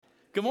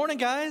Good morning,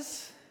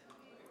 guys.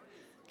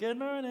 Good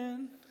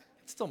morning.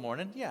 It's still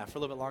morning. Yeah, for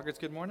a little bit longer, it's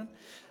good morning.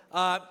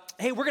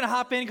 Hey, we're going to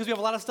hop in because we have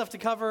a lot of stuff to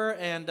cover,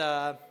 and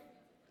I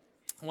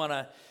want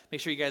to make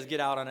sure you guys get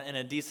out in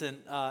a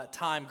decent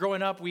time.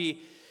 Growing up,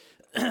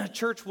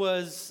 church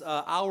was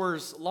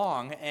hours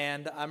long,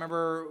 and I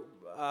remember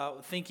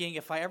thinking,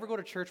 if I ever go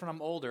to church when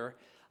I'm older,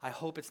 I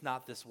hope it's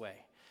not this way.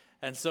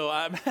 And so,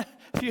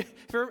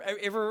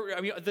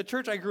 the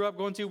church I grew up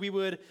going to, we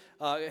would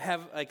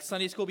have like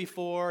Sunday school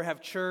before,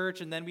 have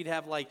church, and then we'd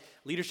have like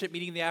leadership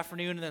meeting in the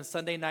afternoon, and then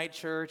Sunday night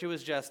church. It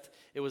was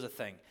a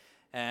thing,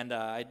 and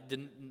I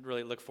didn't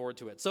really look forward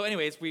to it. So,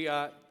 anyways,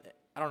 I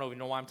don't even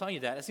know why I'm telling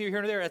you that. I see you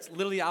here and there. It's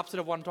literally the opposite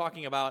of what I'm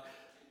talking about.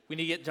 We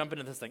need to jump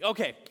into this thing.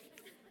 Okay,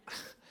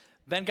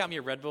 Ben got me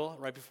a Red Bull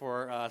right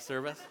before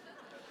service,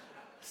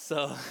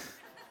 so.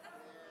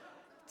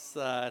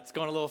 It's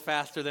going a little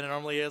faster than it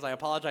normally is. I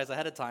apologize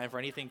ahead of time for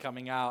anything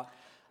coming out.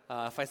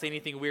 If I say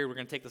anything weird, we're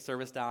going to take the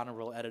service down and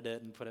we'll edit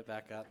it and put it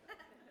back up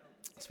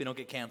so we don't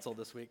get canceled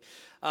this week.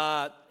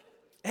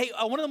 Hey,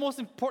 one of the most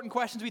important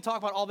questions we talk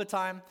about all the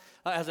time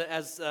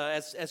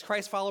as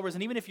Christ followers,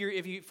 and even if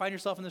you find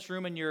yourself in this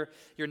room and you're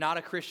not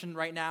a Christian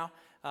right now,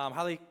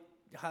 highly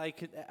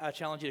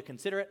challenge you to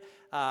consider it.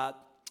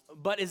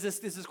 But is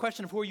this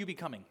question of who are you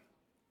becoming?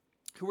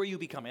 Who are you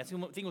becoming? I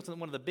think it's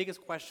one of the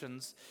biggest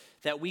questions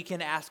that we can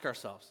ask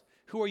ourselves.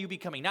 Who are you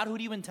becoming? Not who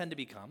do you intend to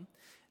become.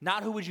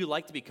 Not who would you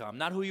like to become.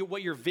 Not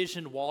what your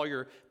vision wall,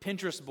 your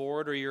Pinterest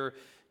board, or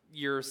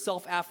your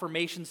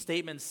self-affirmation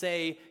statements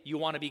say you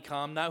want to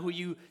become. Not who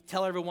you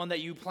tell everyone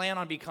that you plan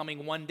on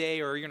becoming one day,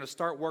 or you're going to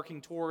start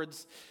working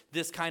towards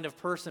this kind of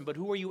person. But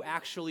who are you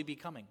actually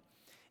becoming?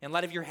 In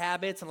light of your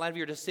habits, in light of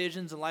your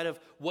decisions, in light of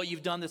what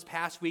you've done this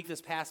past week, this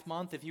past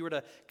month, if you were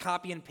to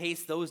copy and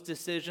paste those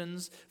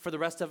decisions for the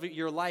rest of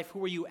your life,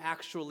 who are you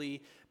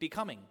actually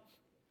becoming?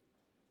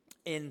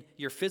 In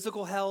your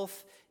physical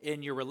health,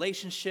 in your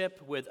relationship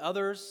with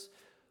others,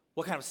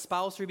 what kind of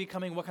spouse are you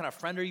becoming? What kind of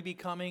friend are you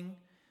becoming?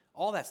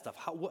 All that stuff.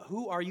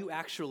 Who are you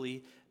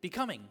actually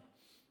becoming?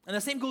 And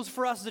the same goes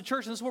for us as a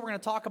church, and this is what we're going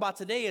to talk about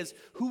today is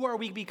who are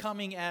we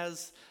becoming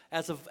as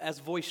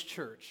Voice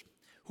Church?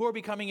 Who are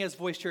becoming as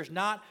Voice Church?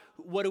 Not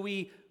what do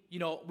we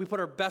put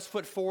our best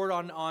foot forward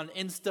on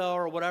Insta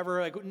or whatever.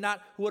 Like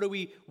not what do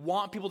we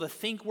want people to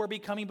think we're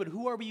becoming, but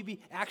who are we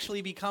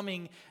actually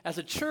becoming as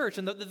a church?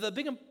 And the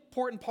big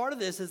important part of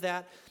this is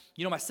that,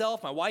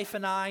 myself, my wife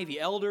and I, the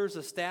elders,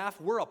 the staff,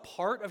 we're a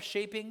part of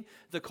shaping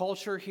the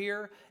culture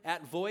here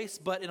at Voice,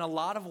 but in a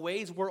lot of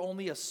ways, we're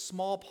only a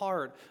small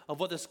part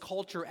of what this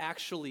culture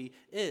actually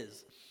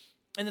is.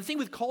 And the thing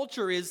with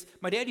culture is,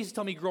 my dad used to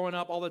tell me growing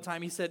up all the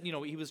time, he said,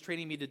 he was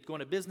training me to go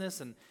into business,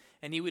 and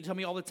he would tell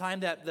me all the time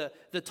that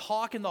the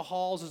talk in the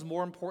halls is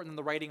more important than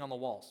the writing on the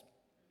walls.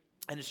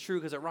 And it's true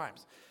because it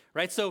rhymes,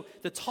 right? So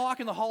the talk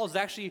in the hall is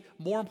actually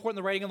more important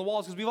than the writing on the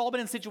walls, because we've all been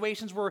in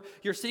situations where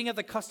you're sitting at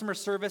the customer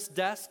service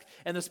desk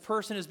and this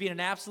person is being an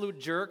absolute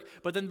jerk,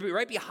 but then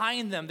right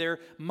behind them, their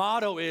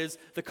motto is,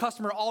 the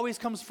customer always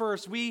comes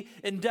first. We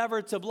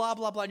endeavor to blah,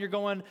 blah, blah. And you're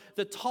going,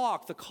 the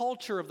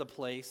culture of the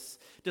place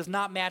does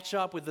not match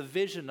up with the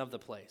vision of the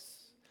place,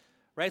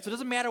 right? So it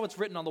doesn't matter what's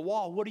written on the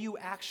wall. What are you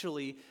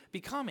actually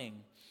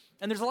becoming?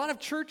 And there's a lot of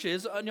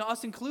churches,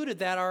 us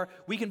included,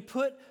 we can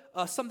put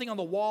something on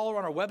the wall or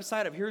on our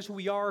website of here's who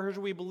we are, here's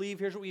what we believe,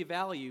 here's what we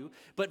value,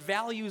 but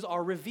values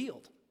are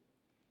revealed.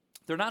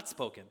 They're not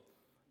spoken.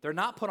 They're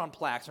not put on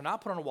plaques. They're not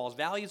put on walls.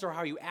 Values are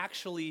how you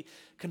actually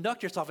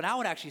conduct yourself. And I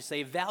would actually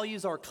say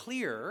values are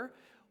clear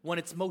when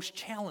it's most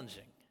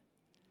challenging.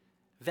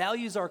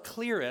 Values are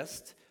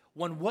clearest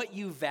when what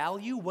you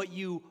value, what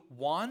you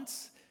want,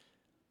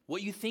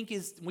 what you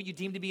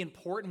deem to be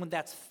important, when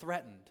that's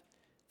threatened.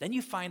 Then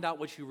you find out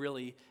what you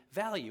really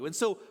value. And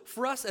so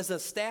for us as a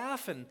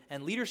staff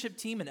and leadership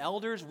team and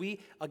elders, we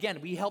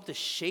help to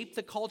shape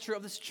the culture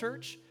of this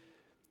church,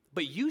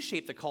 but you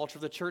shape the culture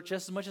of the church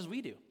just as much as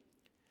we do.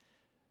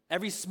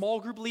 Every small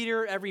group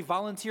leader, every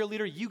volunteer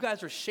leader, you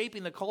guys are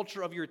shaping the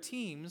culture of your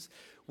teams,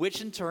 which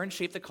in turn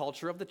shape the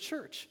culture of the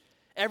church.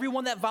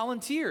 Everyone that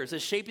volunteers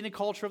is shaping the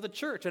culture of the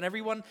church, and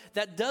everyone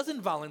that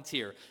doesn't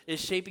volunteer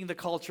is shaping the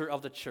culture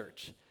of the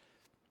church.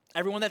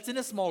 Everyone that's in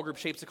a small group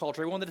shapes the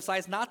culture. Everyone that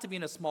decides not to be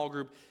in a small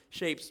group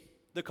shapes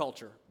the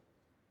culture.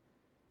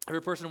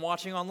 Every person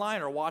watching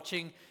online or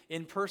watching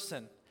in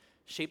person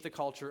shape the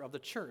culture of the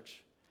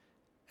church.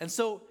 And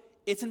so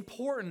it's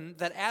important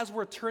that as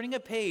we're turning a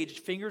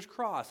page, fingers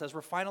crossed, as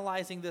we're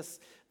finalizing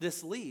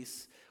this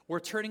lease, we're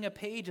turning a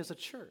page as a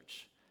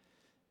church.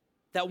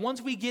 That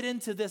once we get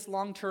into this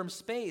long-term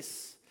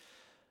space,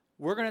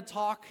 we're going to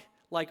talk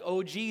like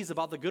OGs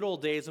about the good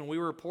old days when we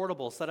were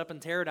portable, set up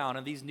and tear down,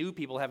 and these new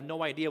people have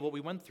no idea what we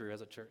went through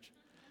as a church,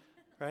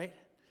 right?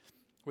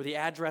 Where the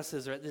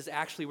addresses is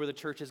actually where the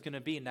church is going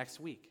to be next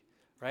week,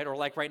 right? Or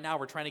like right now,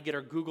 we're trying to get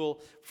our Google,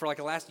 for like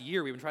the last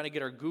year, we've been trying to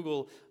get our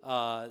Google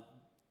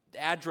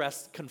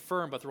address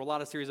confirmed, but through a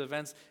lot of series of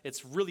events,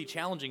 it's really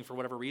challenging for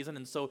whatever reason.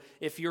 And so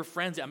if your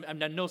friends, I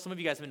know some of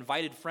you guys have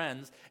invited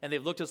friends, and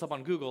they've looked us up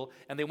on Google,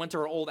 and they went to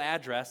our old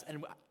address,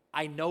 and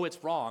I know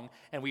it's wrong,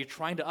 and we're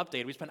trying to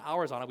update it. We spend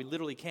hours on it. We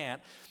literally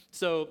can't.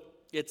 So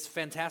it's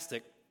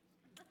fantastic.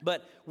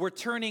 But we're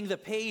turning the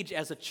page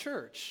as a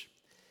church.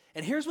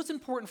 And here's what's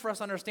important for us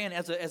to understand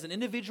as an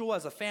individual,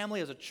 as a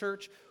family, as a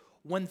church.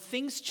 When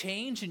things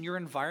change in your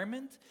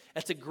environment,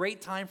 it's a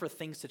great time for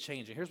things to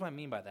change. And here's what I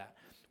mean by that.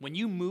 When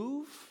you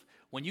move,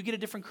 when you get a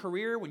different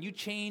career, when you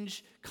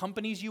change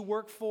companies you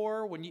work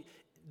for,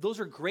 those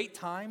are great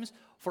times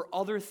for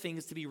other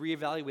things to be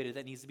reevaluated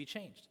that needs to be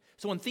changed.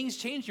 So when things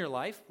change in your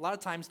life, a lot of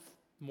times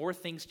more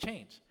things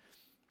change.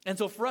 And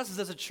so for us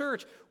as a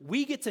church,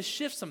 we get to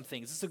shift some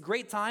things. It's a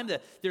great time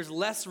that there's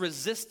less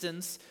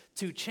resistance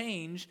to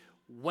change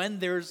when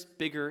there's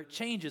bigger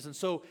changes. And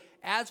so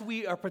as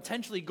we are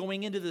potentially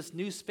going into this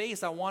new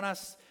space, I want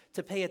us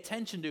to pay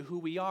attention to who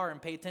we are and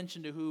pay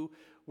attention to who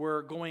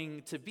we're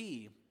going to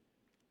be.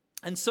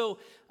 And so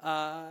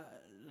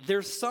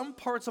there's some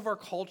parts of our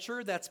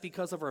culture that's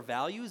because of our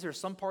values. There's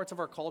some parts of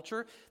our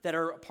culture that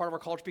are part of our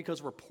culture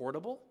because we're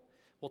portable.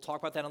 We'll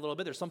talk about that in a little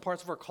bit. There's some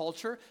parts of our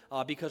culture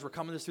because we're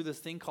coming through this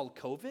thing called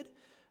COVID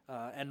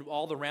and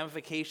all the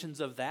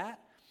ramifications of that.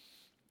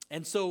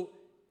 And so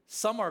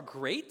some are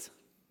great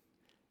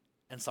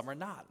and some are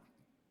not.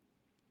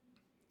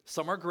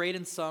 Some are great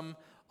and some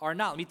are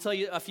not. Let me tell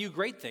you a few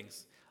great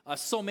things.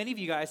 So many of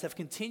you guys have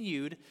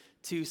continued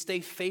to stay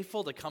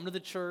faithful, to come to the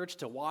church,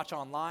 to watch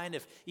online.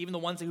 If even the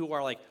ones who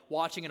are like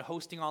watching and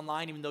hosting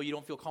online, even though you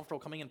don't feel comfortable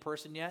coming in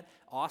person yet,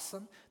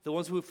 awesome. The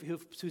ones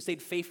who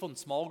stayed faithful in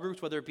small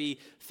groups, whether it be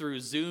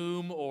through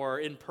Zoom or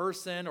in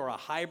person or a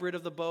hybrid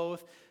of the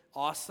both,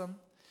 awesome.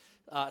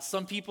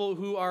 Some people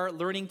who are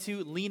learning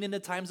to lean into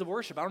times of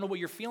worship. I don't know what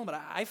you're feeling,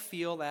 but I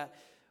feel that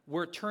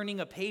we're turning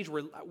a page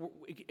where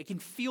it can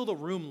feel the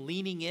room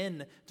leaning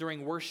in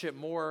during worship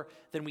more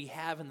than we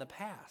have in the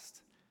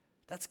past.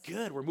 That's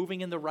good. We're moving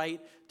in the right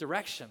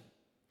direction.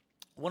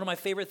 One of my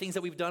favorite things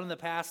that we've done in the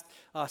past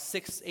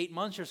 6-8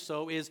 months or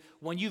so is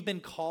when you've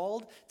been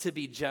called to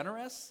be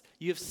generous,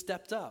 you have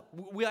stepped up.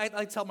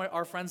 I tell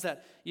our friends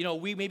that,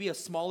 we may be a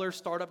smaller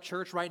startup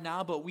church right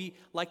now, but we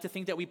like to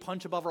think that we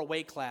punch above our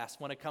weight class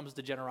when it comes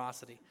to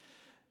generosity.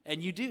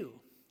 And you do.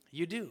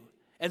 You do.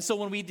 And so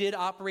when we did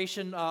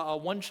Operation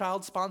One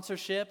Child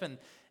sponsorship,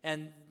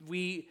 and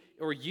we,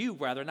 or you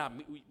rather, not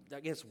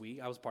me,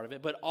 I was part of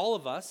it, but all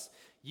of us,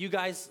 you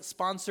guys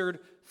sponsored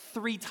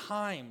 3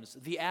 times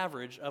the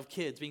average of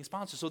kids being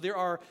sponsored. So there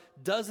are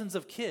dozens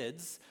of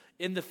kids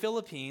in the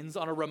Philippines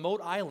on a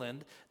remote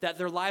island that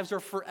their lives are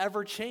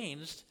forever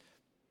changed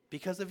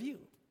because of you,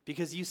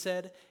 because you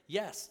said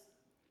yes.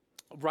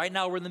 Right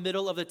now we're in the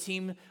middle of the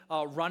team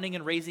running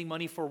and raising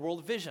money for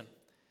World Vision.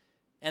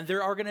 And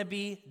there are going to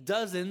be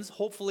dozens,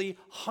 hopefully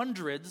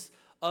hundreds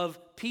of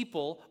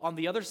people on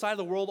the other side of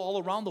the world,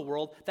 all around the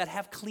world, that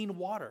have clean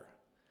water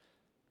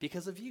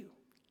because of you.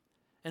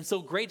 And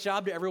so great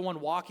job to everyone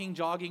walking,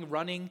 jogging,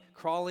 running,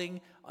 crawling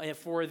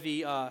for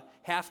the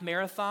half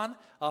marathon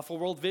for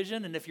World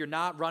Vision. And if you're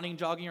not running,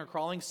 jogging, or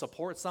crawling,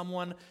 support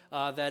someone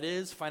that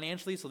is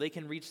financially so they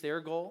can reach their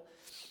goal.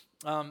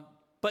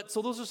 But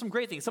so those are some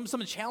great things.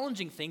 Some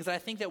challenging things that I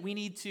think that we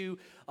need to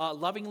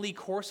lovingly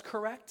course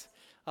correct.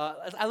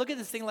 I look at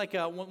this thing like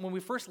when we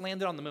first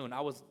landed on the moon.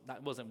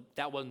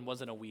 That one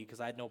wasn't a we because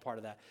I had no part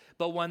of that.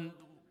 But when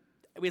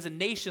we as a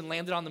nation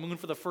landed on the moon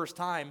for the first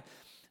time,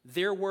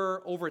 there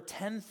were over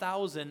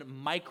 10,000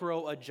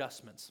 micro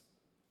adjustments,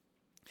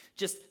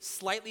 just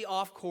slightly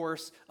off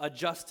course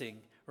adjusting,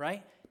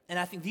 right? And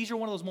I think these are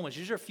one of those moments.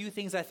 These are a few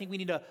things I think we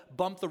need to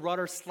bump the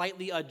rudder,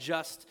 slightly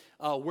adjust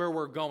where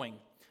we're going.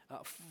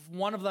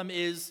 One of them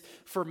is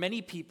for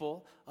many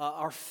people,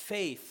 our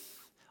faith.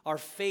 Our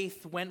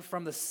faith went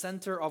from the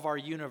center of our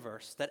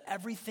universe, that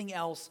everything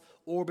else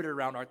orbited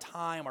around our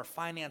time, our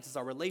finances,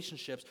 our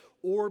relationships,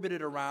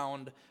 orbited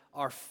around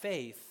our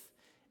faith.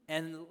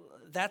 And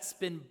that's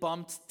been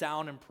bumped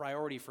down in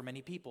priority for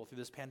many people through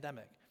this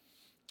pandemic,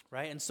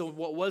 right? And so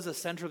what was the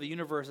center of the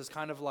universe is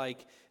kind of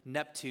like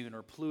Neptune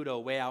or Pluto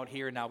way out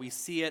here. Now we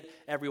see it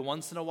every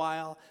once in a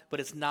while, but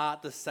it's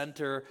not the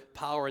center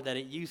power that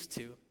it used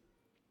to.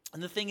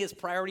 And the thing is,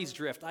 priorities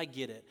drift. I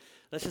get it.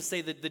 Let's just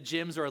say that the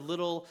gyms are a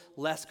little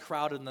less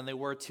crowded than they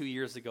were 2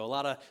 years ago. A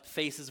lot of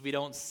faces we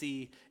don't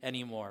see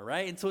anymore,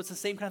 right? And so it's the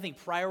same kind of thing.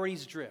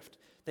 Priorities drift.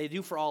 They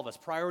do for all of us.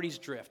 Priorities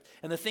drift.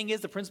 And the thing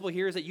is, the principle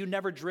here is that you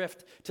never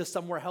drift to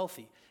somewhere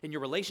healthy. In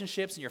your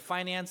relationships, in your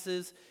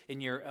finances, in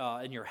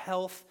your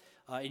health,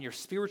 in your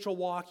spiritual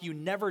walk, you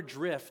never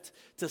drift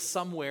to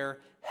somewhere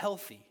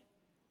healthy.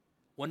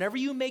 Whenever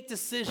you make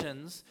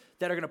decisions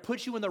that are going to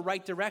put you in the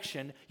right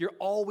direction, you're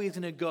always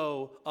going to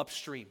go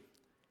upstream.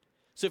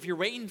 So if you're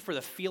waiting for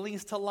the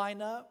feelings to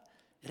line up,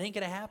 it ain't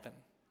going to happen,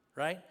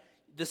 right?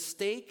 The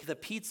steak, the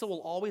pizza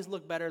will always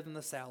look better than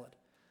the salad.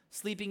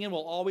 Sleeping in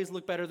will always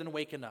look better than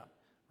waking up,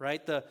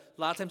 right? A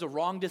lot of times the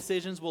wrong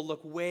decisions will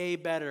look way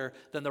better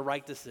than the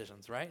right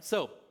decisions, right?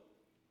 So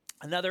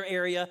another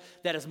area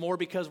that is more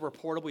because we're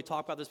portable, we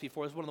talked about this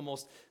before, this is one of the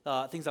most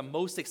things I'm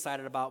most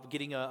excited about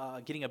getting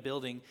a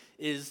building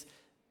is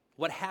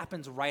what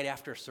happens right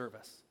after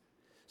service.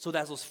 So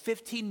that's those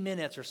 15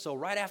 minutes or so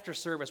right after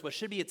service, what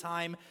should be a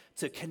time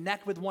to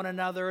connect with one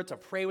another, to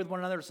pray with one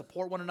another, to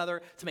support one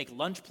another, to make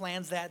lunch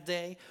plans that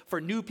day,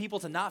 for new people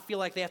to not feel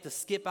like they have to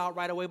skip out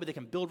right away, but they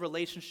can build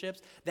relationships.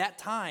 That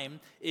time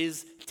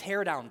is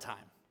tear down time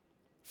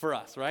for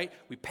us, right?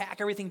 We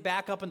pack everything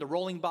back up into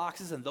rolling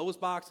boxes, and those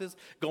boxes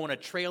go in a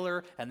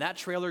trailer, and that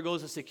trailer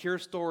goes to secure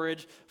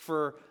storage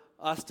for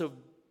us to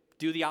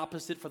do the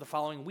opposite for the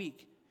following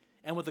week.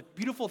 And what the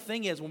beautiful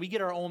thing is, when we get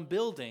our own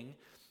building,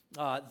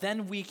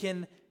 then we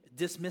can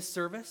dismiss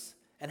service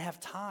and have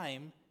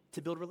time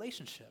to build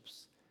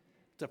relationships,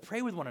 to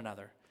pray with one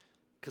another,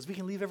 because we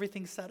can leave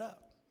everything set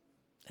up.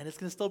 And it's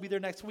going to still be there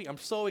next week. I'm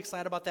so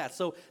excited about that.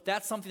 So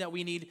that's something that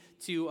we need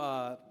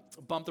to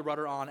bump the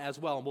rudder on as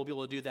well, and we'll be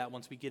able to do that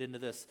once we get into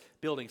this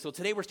building. So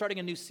today we're starting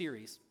a new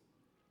series.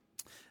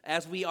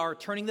 As we are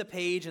turning the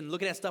page and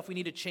looking at stuff we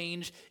need to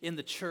change in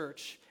the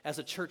church, as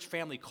a church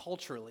family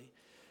culturally,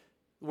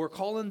 we're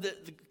calling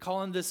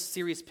this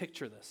series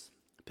Picture This.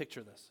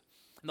 Picture This.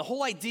 And the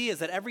whole idea is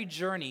that every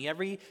journey,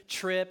 every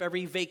trip,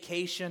 every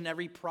vacation,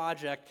 every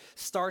project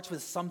starts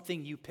with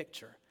something you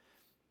picture,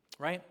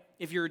 right?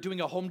 If you're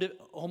doing a home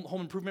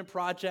improvement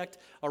project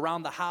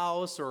around the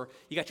house, or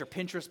you got your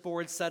Pinterest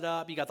board set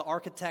up, you got the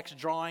architect's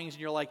drawings,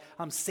 and you're like,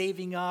 I'm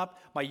saving up,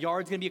 my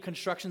yard's going to be a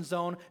construction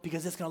zone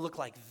because it's going to look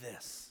like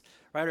this,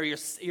 right? Or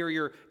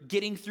you're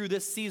getting through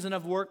this season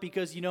of work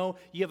because you know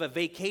you have a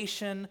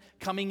vacation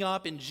coming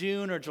up in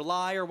June or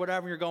July or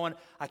whatever, and you're going,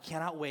 I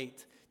cannot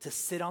wait to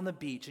sit on the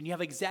beach, and you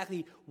have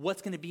exactly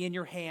what's going to be in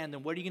your hand,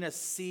 and what are you going to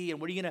see, and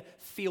what are you going to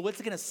feel, what's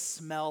it going to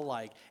smell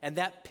like, and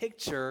that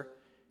picture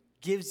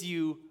gives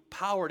you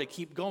power to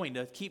keep going,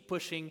 to keep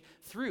pushing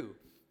through,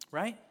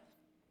 right?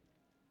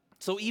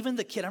 So even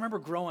the kid, I remember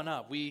growing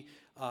up,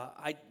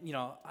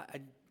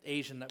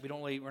 Asian,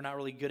 we're not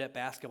really good at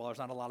basketball. There's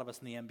not a lot of us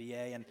in the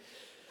NBA, and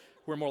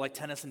we're more like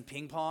tennis and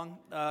ping pong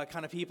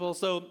kind of people.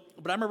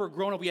 But I remember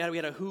growing up, we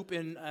had a hoop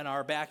in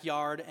our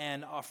backyard,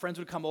 and our friends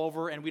would come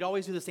over, and we'd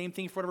always do the same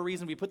thing for whatever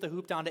reason. We put the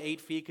hoop down to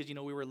 8 feet because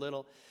we were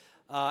little,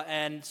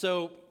 and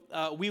so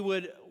we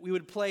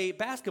would play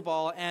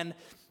basketball, and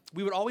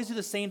we would always do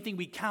the same thing.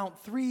 We'd count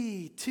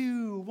 3,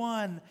 2,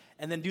 1,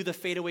 and then do the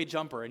fadeaway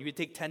jumper. And you would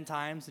take 10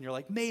 times, and you're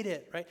like, made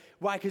it, right?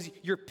 Why? Because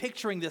you're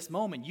picturing this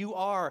moment. You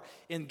are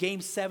in Game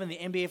 7, the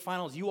NBA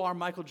Finals. You are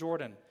Michael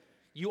Jordan.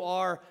 You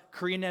are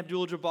Kareem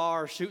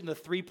Abdul-Jabbar shooting the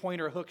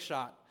three-pointer hook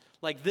shot.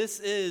 Like,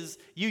 this is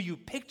you. You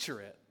picture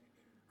it,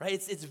 right?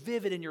 It's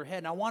vivid in your head.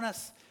 And I want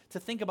us to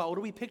think about, what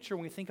do we picture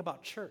when we think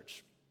about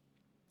church?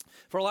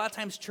 For a lot of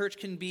times, church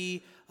can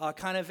be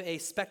kind of a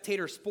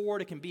spectator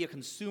sport. It can be a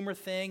consumer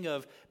thing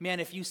of, man,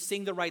 if you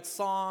sing the right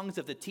songs,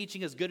 if the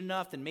teaching is good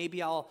enough, then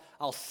maybe I'll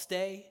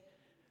stay.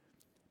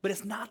 But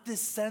it's not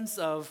this sense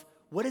of,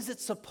 what is it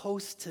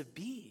supposed to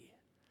be?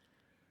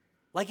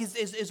 Like,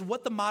 is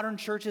what the modern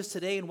church is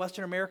today in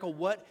Western America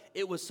what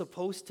it was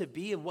supposed to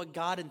be and what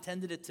God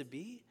intended it to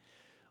be?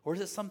 Or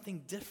is it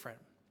something different?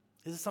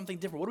 Is it something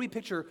different? What do we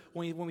picture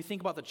when we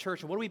think about the church?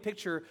 And what do we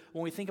picture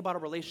when we think about a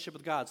relationship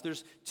with God? So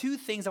there's two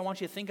things I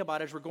want you to think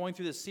about as we're going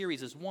through this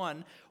series. Is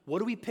one, what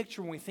do we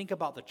picture when we think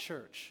about the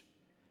church?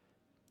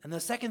 And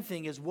the second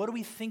thing is, what do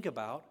we think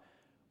about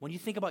when you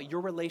think about your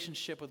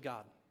relationship with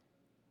God?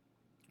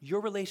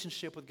 Your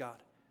relationship with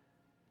God.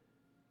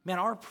 Man,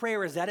 our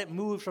prayer is that it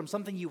moves from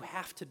something you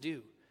have to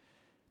do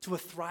to a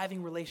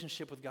thriving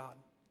relationship with God.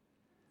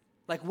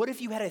 Like, what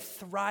if you had a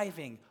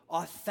thriving,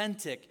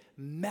 authentic,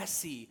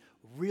 messy,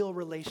 real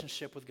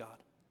relationship with God?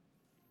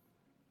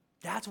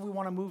 That's what we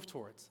want to move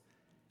towards.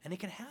 And it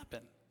can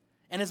happen.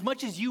 And as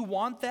much as you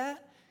want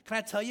that, can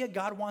I tell you,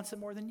 God wants it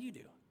more than you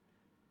do.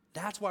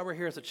 That's why we're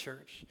here as a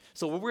church.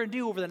 So what we're going to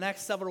do over the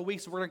next several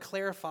weeks, we're going to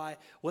clarify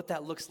what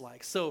that looks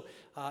like. So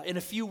in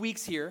a few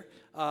weeks here,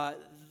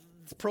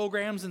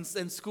 programs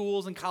and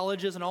schools and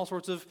colleges and all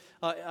sorts of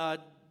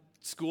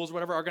schools,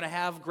 whatever, are going to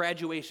have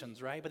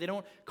graduations, right? But they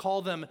don't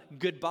call them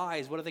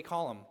goodbyes. What do they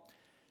call them?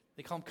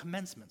 They call them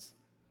commencements.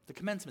 The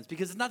commencements,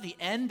 because it's not the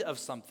end of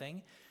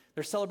something.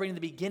 They're celebrating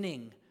the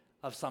beginning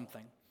of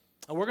something.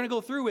 And we're going to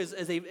go through is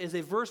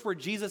a verse where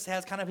Jesus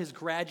has kind of his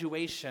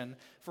graduation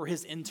for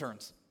his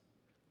interns.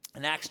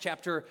 In Acts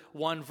chapter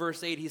 1,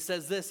 verse 8, he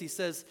says this. He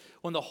says,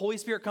 when the Holy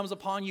Spirit comes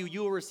upon you,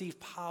 you will receive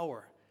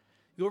power.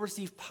 You will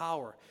receive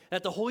power.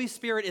 That the Holy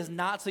Spirit is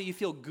not so you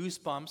feel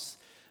goosebumps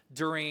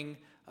during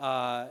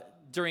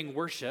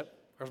worship,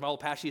 or as my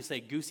old pastor used to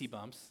say, goosey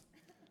bumps,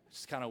 which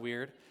is kind of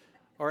weird.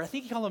 Or I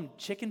think he called them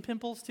chicken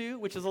pimples too,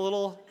 which is a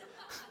little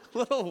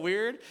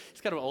weird.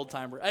 It's kind of an old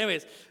timer.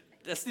 Anyways,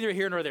 that's neither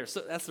here nor there.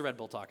 So that's the Red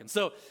Bull talking.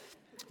 So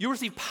you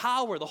receive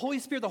power. The Holy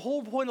Spirit, the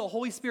whole point of the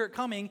Holy Spirit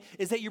coming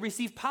is that you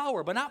receive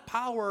power, but not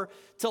power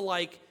to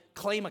like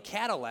claim a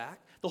Cadillac.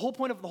 The whole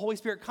point of the Holy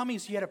Spirit coming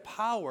is so you had a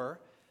power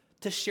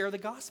to share the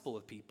gospel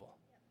with people.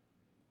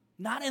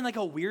 Not in like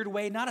a weird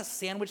way, not a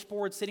sandwich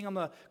board sitting on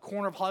the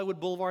corner of Hollywood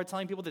Boulevard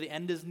telling people that the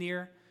end is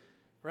near,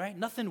 right?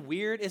 Nothing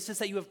weird. It's just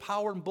that you have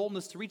power and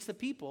boldness to reach the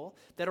people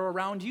that are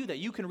around you that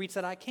you can reach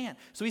that I can't.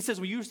 So he says,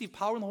 when you receive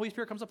power and the Holy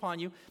Spirit comes upon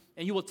you,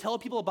 and you will tell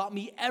people about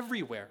me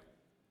everywhere.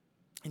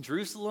 in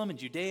Jerusalem, in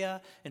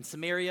Judea, in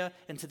Samaria,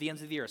 and to the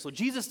ends of the earth. So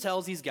Jesus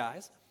tells these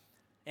guys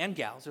and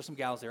gals, there's some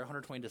gals there,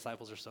 120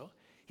 disciples or so.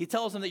 He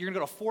tells them that you're going to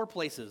go to 4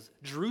 places.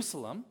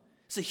 Jerusalem,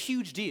 it's a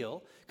huge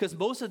deal because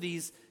most of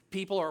these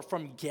people are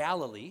from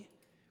Galilee,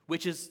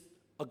 which is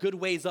a good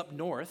ways up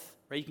north,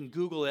 right? You can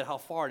Google it, how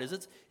far it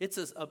is. It's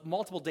a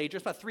multiple day,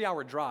 just about a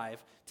 3-hour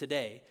drive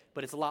today,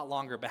 but it's a lot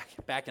longer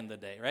back in the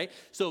day, right?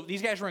 So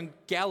these guys are in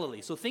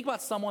Galilee. So think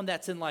about someone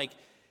that's in like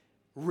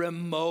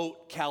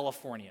remote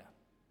California.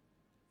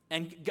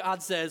 And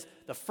God says,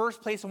 the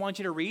first place I want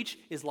you to reach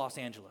is Los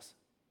Angeles.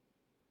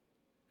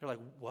 They're like,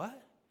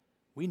 what?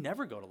 We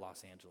never go to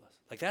Los Angeles.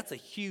 Like, that's a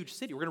huge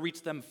city. We're going to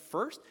reach them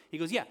first? He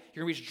goes, yeah,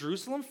 you're going to reach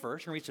Jerusalem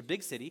first. You're going to reach a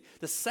big city.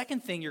 The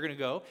second thing you're going to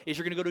go is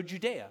you're going to go to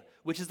Judea,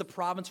 which is the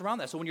province around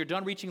that. So when you're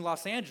done reaching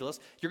Los Angeles,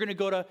 you're going to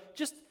go to,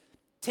 just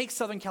take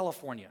Southern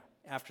California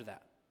after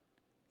that.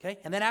 Okay?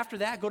 And then after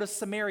that, go to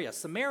Samaria.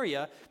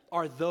 Samaria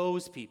are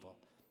those people.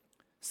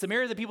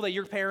 Samaria are the people that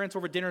your parents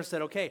over dinner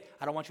said, okay,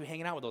 I don't want you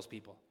hanging out with those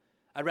people.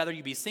 I'd rather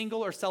you be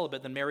single or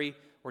celibate than marry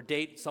or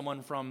date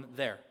someone from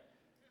there.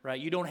 Right?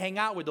 You don't hang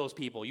out with those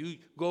people. You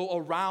go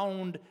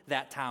around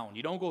that town.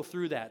 You don't go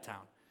through that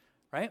town.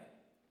 Right?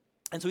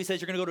 And so he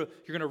says you're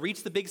going to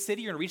reach the big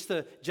city, you're going to reach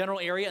the general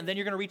area, and then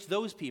you're going to reach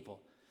those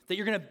people. That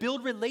you're going to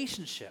build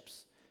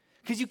relationships.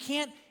 Because you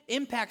can't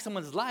impact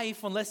someone's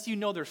life unless you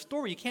know their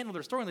story. You can't know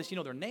their story unless you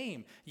know their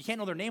name. You can't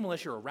know their name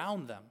unless you're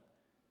around them.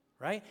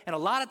 Right? And a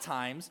lot of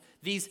times,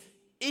 these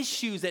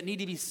issues that need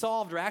to be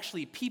solved are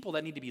actually people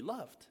that need to be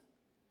loved.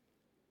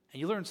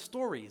 And you learn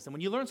stories. And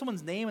when you learn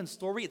someone's name and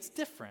story, it's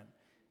different.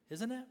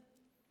 Isn't it?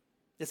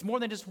 It's more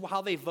than just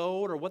how they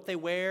vote or what they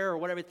wear or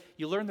whatever.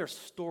 You learn their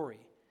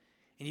story.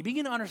 And you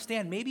begin to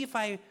understand, maybe if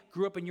I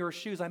grew up in your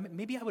shoes,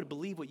 maybe I would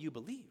believe what you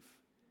believe.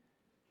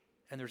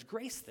 And there's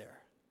grace there.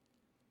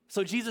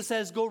 So Jesus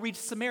says, go reach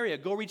Samaria.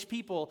 Go reach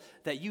people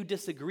that you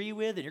disagree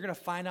with, and you're going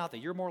to find out that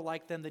you're more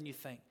like them than you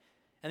think.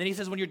 And then he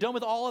says, when you're done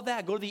with all of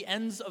that, go to the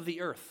ends of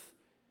the earth.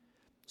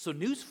 So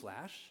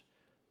newsflash,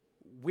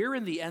 we're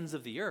in the ends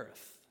of the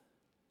earth.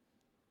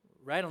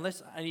 Right?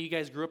 Unless any of you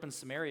guys grew up in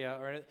Samaria,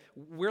 or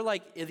we're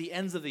like at the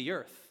ends of the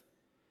earth.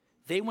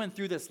 They went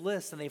through this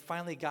list and they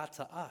finally got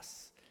to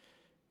us.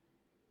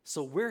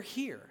 So we're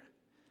here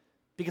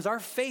because our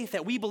faith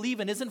that we believe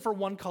in isn't for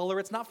one color,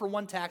 it's not for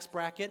one tax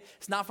bracket,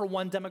 it's not for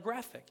one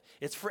demographic.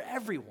 It's for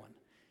everyone.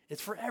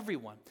 It's for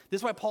everyone. This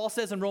is why Paul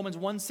says in Romans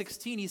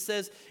 1:16, he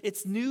says,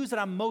 it's news that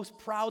I'm most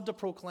proud to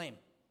proclaim.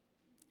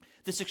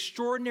 This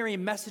extraordinary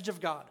message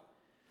of God.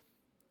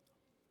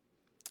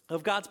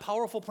 Of God's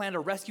powerful plan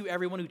to rescue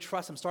everyone who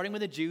trusts him, starting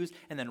with the Jews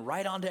and then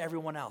right on to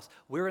everyone else.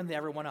 We're in the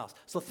everyone else.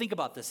 So think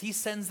about this. He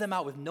sends them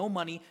out with no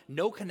money,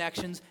 no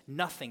connections,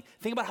 nothing.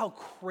 Think about how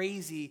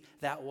crazy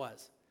that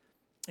was.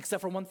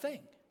 Except for one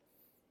thing.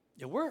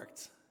 It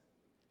worked.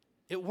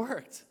 It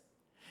worked.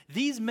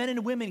 These men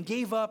and women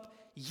gave up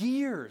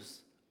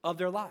years of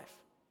their life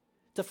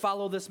to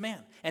follow this man.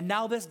 And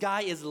now this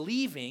guy is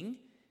leaving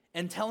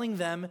and telling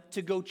them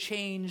to go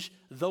change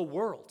the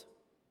world.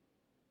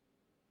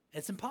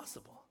 It's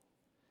impossible.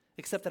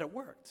 Except that it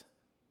worked.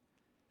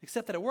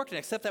 Except that it worked and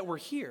except that we're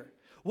here.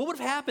 What would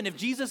have happened if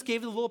Jesus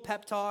gave the little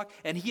pep talk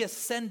and he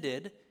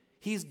ascended,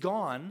 he's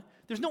gone,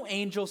 there's no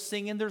angels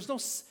singing, there's no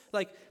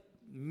like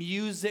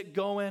music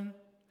going.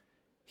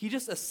 He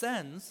just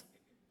ascends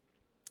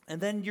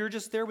and then you're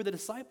just there with the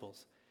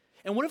disciples.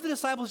 And what if the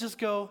disciples just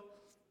go,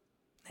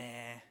 nah.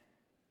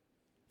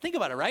 Think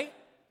about it, right?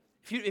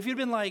 If you'd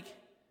been like,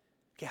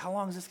 okay, how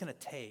long is this going to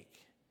take?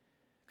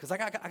 Because I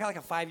got like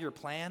a 5-year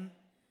plan.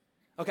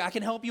 Okay, I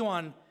can help you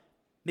on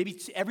maybe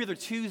every other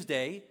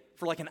Tuesday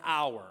for like an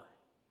hour,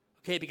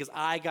 okay, because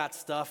I got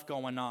stuff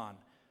going on.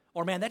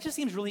 Or, man, that just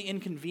seems really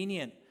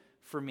inconvenient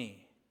for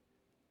me,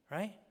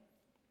 right?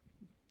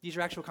 These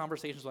are actual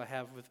conversations I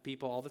have with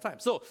people all the time.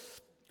 So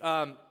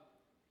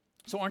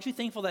aren't you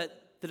thankful that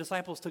the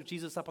disciples took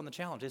Jesus up on the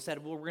challenge? They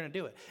said, well, we're going to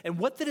do it. And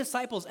what the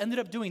disciples ended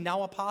up doing,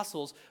 now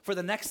apostles, for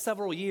the next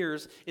several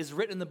years is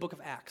written in the book of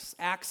Acts.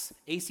 Acts,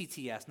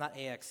 A-C-T-S, not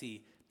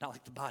A-X-E. Not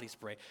like the body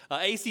spray.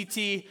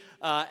 ACTS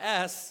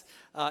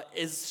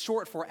is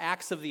short for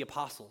Acts of the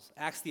Apostles.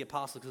 Acts of the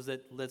Apostles because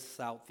it lists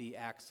out the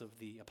Acts of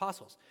the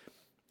Apostles,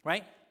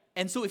 right?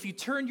 And so if you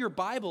turn your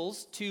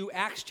Bibles to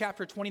Acts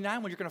chapter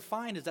 29, what you're going to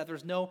find is that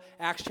there's no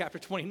Acts chapter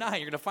 29. You're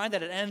going to find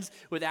that it ends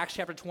with Acts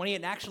chapter 20,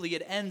 and actually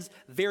it ends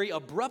very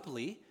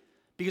abruptly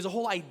because the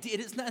whole idea,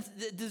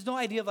 there's no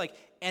idea of like,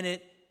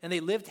 and they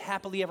lived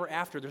happily ever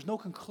after. There's no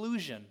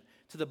conclusion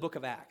to the book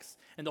of Acts.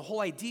 And the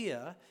whole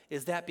idea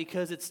is that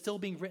because it's still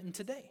being written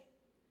today,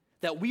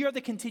 that we are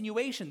the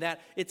continuation,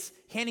 that it's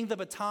handing the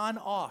baton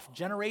off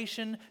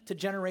generation to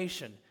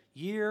generation,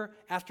 year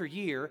after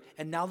year,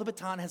 and now the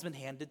baton has been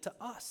handed to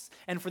us.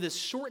 And for this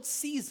short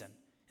season,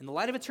 in the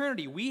light of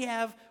eternity,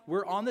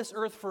 we're on this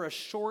earth for a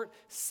short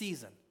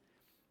season.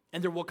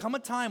 And there will come a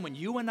time when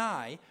you and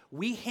I,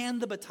 we hand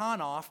the baton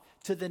off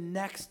to the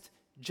next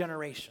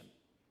generation.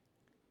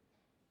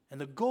 And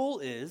the goal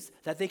is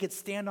that they could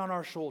stand on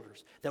our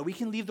shoulders, that we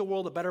can leave the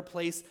world a better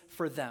place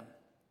for them,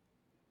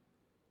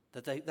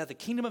 that the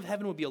kingdom of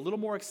heaven would be a little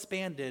more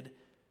expanded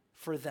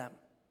for them.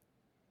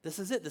 This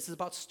is it. This is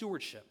about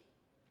stewardship.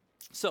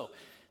 So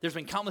there's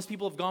been countless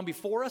people who have gone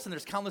before us, and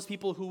there's countless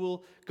people who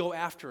will go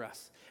after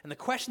us. And the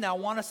question that I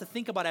want us to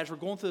think about as we're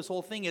going through this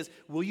whole thing is,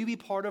 will you be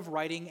part of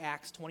writing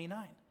Acts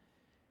 29?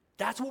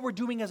 That's what we're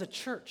doing as a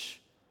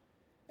church.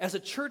 As a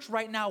church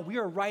right now, we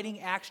are writing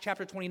Acts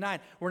chapter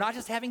 29. We're not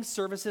just having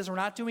services. We're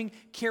not doing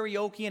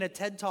karaoke and a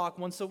TED Talk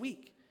once a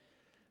week.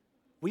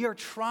 We are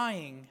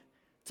trying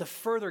to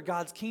further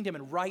God's kingdom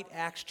and write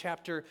Acts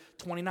chapter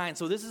 29.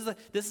 So this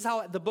is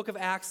how the book of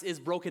Acts is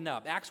broken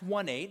up. Acts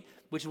 1:8,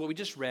 which is what we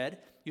just read.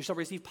 You shall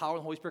receive power, and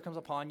the Holy Spirit comes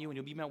upon you, and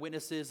you'll be my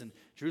witnesses in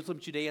Jerusalem,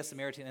 Judea,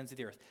 Samaria, to the ends of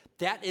the earth.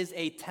 That is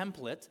a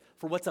template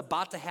for what's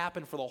about to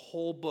happen for the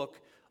whole book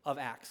of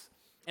Acts.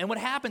 And what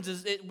happens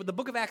is the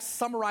book of Acts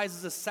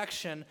summarizes a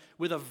section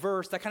with a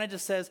verse that kind of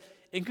just says,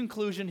 in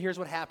conclusion, here's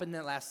what happened in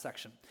that last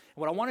section. And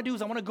what I want to do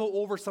is I want to go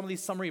over some of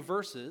these summary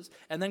verses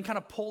and then kind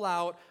of pull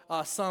out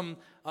some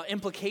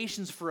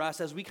implications for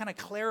us as we kind of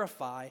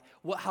clarify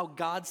how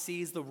God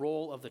sees the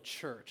role of the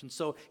church. And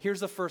so here's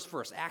the first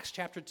verse, Acts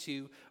chapter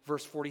 2,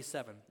 verse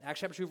 47.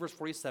 Acts chapter 2, verse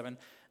 47.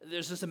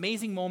 There's this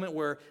amazing moment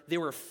where they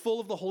were full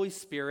of the Holy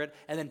Spirit,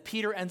 and then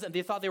Peter ends up,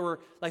 they thought they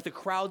were, like the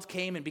crowds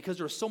came, and because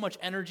there was so much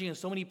energy and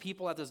so many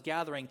people at this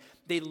gathering,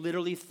 they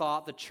literally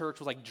thought the church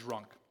was like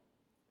drunk.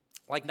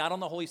 Like not on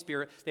the Holy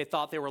Spirit, they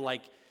thought they were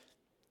like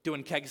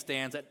doing keg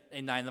stands at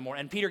 9 in the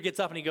morning. And Peter gets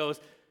up and he goes,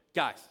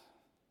 guys,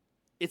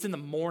 it's in the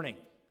morning.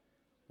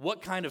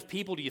 What kind of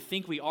people do you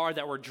think we are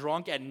that we're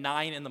drunk at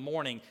 9 in the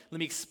morning? Let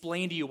me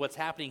explain to you what's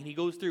happening. And he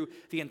goes through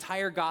the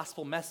entire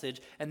gospel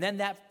message. And then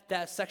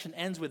that section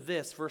ends with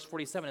this, verse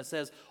 47. It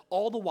says,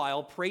 all the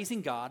while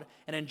praising God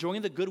and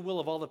enjoying the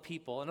goodwill of all the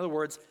people. In other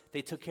words,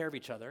 they took care of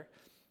each other.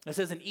 And it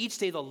says, and each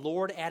day the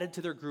Lord added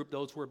to their group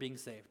those who were being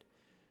saved.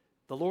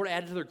 The Lord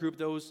added to their group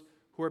those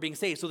who are being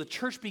saved. So the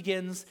church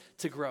begins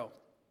to grow.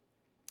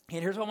 And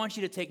here's what I want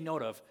you to take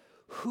note of.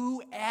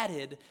 Who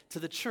added to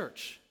the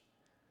church?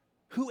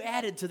 Who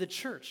added to the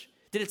church?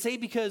 Did it say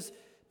because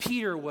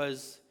Peter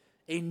was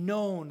a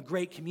known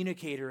great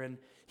communicator and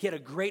he had a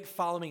great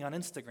following on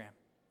Instagram?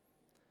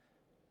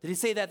 Did he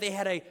say that they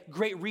had a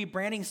great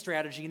rebranding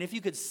strategy, and if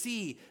you could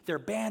see their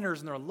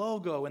banners and their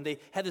logo, and they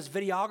had this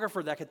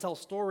videographer that could tell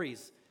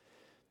stories?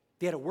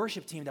 They had a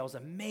worship team that was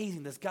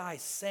amazing. This gal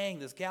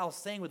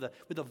sang with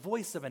the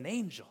voice of an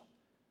angel.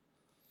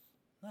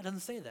 No, it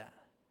doesn't say that.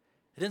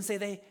 It didn't say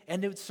they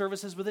ended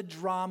services with a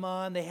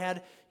drama and they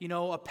had,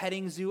 a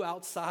petting zoo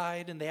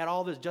outside and they had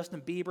all this.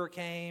 Justin Bieber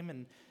came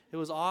and it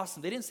was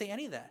awesome. They didn't say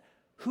any of that.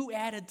 Who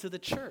added to the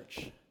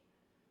church?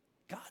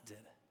 God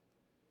did.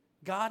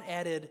 God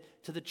added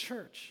to the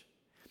church.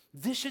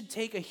 This should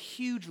take a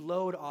huge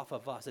load off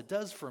of us. It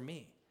does for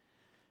me.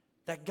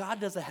 That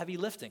God does a heavy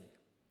lifting.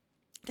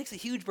 It takes a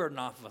huge burden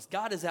off of us.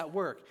 God is at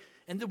work.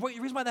 And the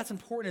reason why that's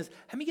important is,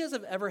 how many of you guys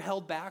have ever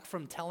held back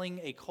from telling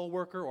a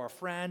coworker or a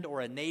friend or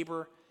a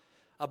neighbor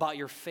about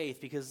your faith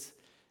because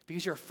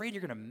you're afraid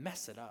you're going to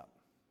mess it up?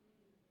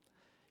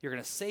 You're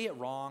going to say it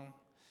wrong.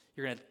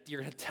 You're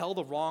going to tell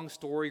the wrong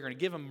story. You're going to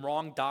give them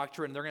wrong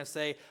doctrine. They're going to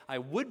say, I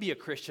would be a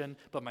Christian,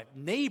 but my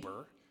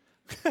neighbor,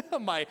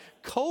 my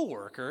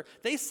coworker,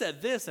 they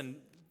said this and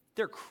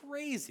they're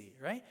crazy,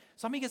 right?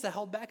 So how many of you guys have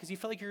held back because you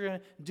felt like you're going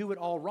to do it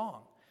all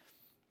wrong?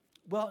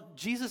 Well,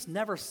 Jesus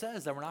never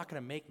says that we're not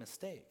going to make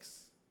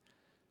mistakes.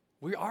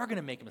 We are going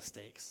to make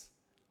mistakes.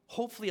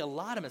 Hopefully a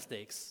lot of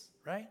mistakes,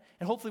 right?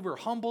 And hopefully we're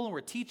humble and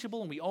we're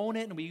teachable and we own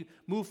it and we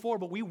move forward,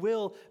 but we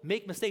will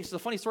make mistakes. There's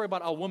a funny story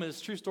about a woman.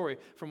 It's a true story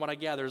from what I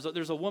gather.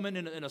 There's a woman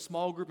in a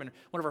small group, and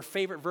one of our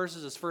favorite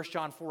verses is 1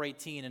 John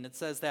 4:18, and it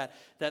says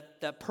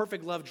that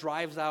perfect love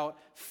drives out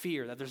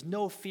fear, that there's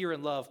no fear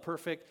in love.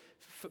 Perfect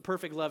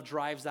love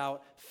drives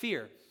out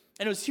fear.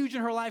 And it was huge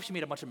in her life. She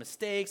made a bunch of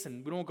mistakes,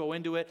 and we won't go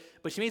into it,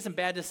 but she made some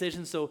bad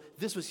decisions, so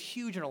this was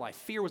huge in her life.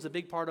 Fear was a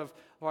big part of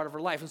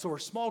her life. And so her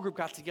small group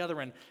got together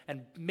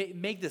and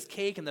made this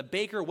cake, and the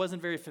baker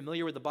wasn't very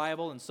familiar with the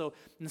Bible, and so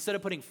instead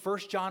of putting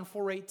 1 John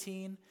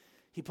 4:18,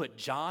 he put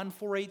John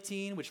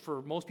 4:18, which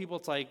for most people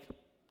it's like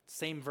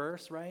same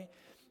verse, right?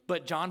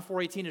 But John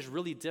 4:18 is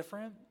really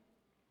different.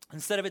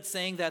 Instead of it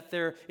saying that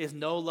there is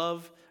no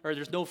love, or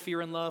there's no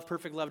fear in love,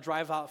 perfect love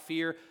drives out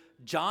fear,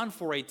 John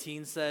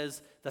 4:18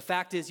 says, the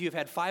fact is you have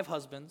had 5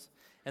 husbands,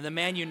 and the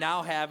man you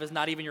now have is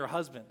not even your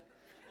husband,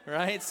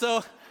 right?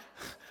 So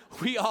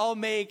we all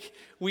make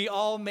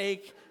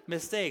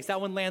mistakes. That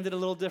one landed a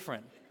little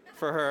different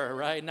for her,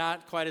 right?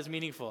 Not quite as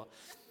meaningful.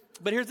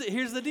 But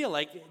here's the deal.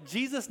 Like,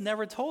 Jesus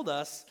never told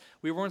us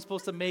we weren't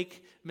supposed to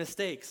make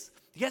mistakes.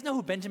 Do you guys know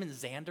who Benjamin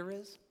Zander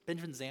is?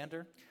 Benjamin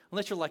Zander?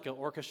 Unless you're like an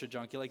orchestra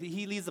junkie. Like,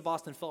 he leads the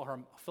Boston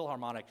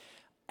Philharmonic.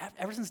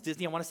 Ever since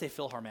Disney, I want to say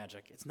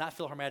Philharmagic. It's not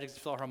Philharmagic, it's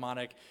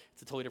Philharmonic.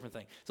 It's a totally different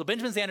thing. So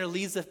Benjamin Zander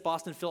leads the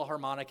Boston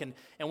Philharmonic, and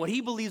what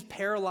he believes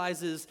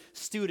paralyzes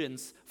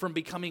students from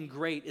becoming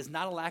great is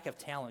not a lack of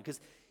talent, because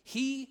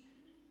he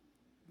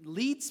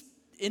leads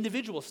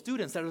individual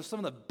students that are some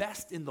of the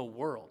best in the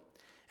world.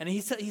 And he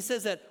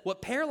says that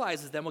what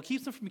paralyzes them, what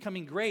keeps them from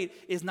becoming great,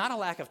 is not a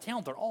lack of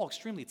talent. They're all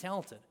extremely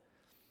talented.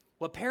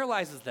 What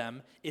paralyzes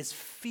them is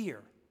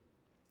fear.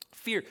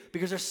 Fear,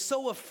 because they're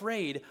so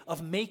afraid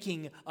of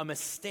making a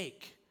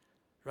mistake,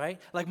 right?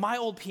 Like my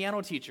old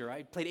piano teacher,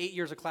 I played 8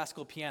 years of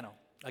classical piano.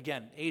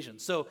 Again, Asian.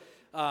 So,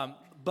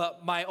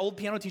 but my old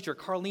piano teacher,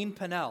 Carlene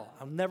Pennell,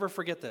 I'll never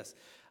forget this.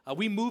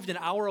 We moved an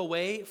hour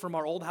away from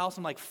our old house.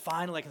 I'm like,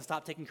 finally, I can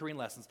stop taking Korean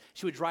lessons.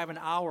 She would drive an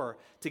hour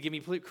to give me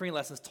piano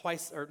lessons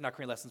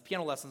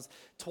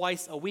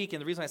twice a week.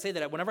 And the reason I say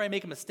that, whenever I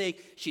make a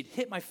mistake, she'd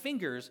hit my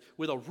fingers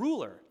with a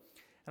ruler.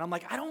 And I'm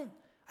like,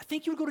 I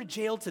think you would go to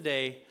jail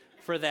today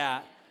for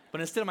that.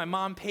 But instead, my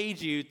mom paid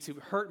you to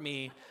hurt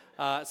me.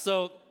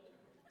 So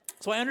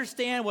I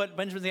understand what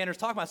Benjamin Zander's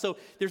talking about. So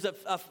there's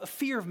a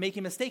fear of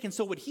making a mistake. And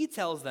so what he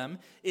tells them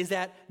is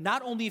that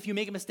not only if you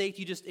make a mistake,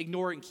 you just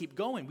ignore it and keep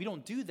going. We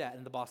don't do that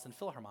in the Boston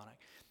Philharmonic.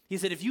 He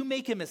said if you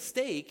make a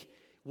mistake,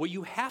 what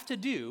you have to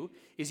do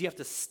is you have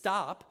to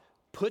stop,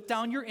 put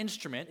down your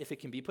instrument, if it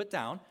can be put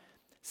down,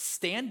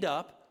 stand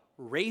up,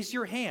 raise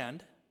your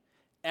hand.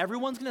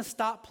 Everyone's going to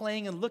stop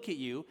playing and look at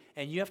you,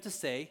 and you have to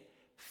say,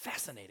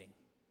 fascinating.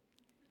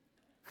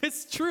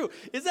 It's true.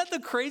 Isn't that the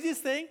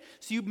craziest thing?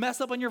 So you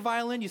mess up on your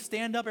violin, you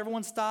stand up,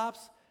 everyone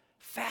stops.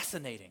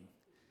 Fascinating.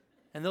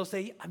 And they'll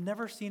say, I've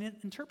never seen it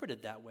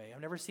interpreted that way.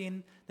 I've never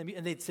seen them,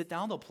 and they'd sit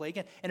down, they'll play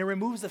again. And it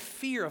removes the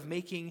fear of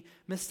making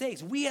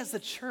mistakes. We as a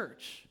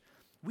church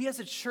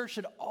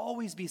should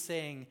always be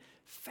saying,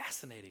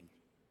 fascinating.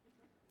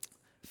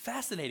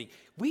 Fascinating.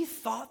 We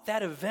thought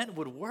that event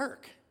would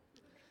work.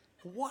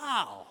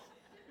 Wow.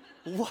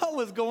 What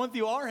was going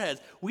through our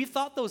heads? We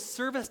thought those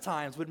service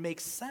times would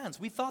make sense.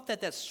 We thought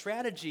that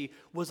strategy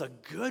was a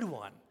good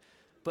one.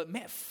 But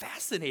man,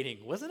 fascinating,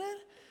 wasn't it?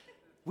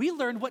 We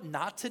learned what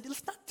not to do.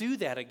 Let's not do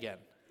that again,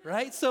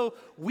 right? So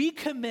we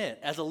commit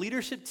as a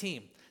leadership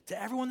team to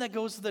everyone that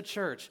goes to the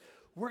church,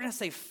 we're going to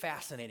say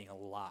fascinating a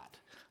lot,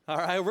 all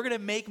right? We're going to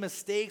make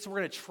mistakes. We're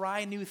going to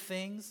try new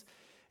things.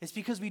 It's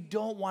because we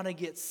don't want to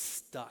get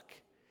stuck.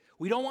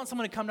 We don't want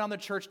someone to come down to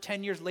church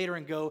 10 years later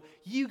and go,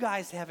 you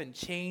guys haven't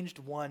changed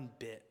one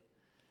bit.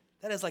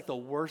 That is like the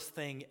worst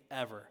thing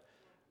ever,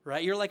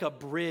 right? You're like a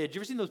bridge.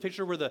 You ever seen those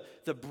pictures where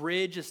the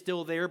bridge is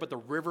still there, but the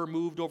river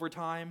moved over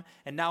time,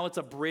 and now it's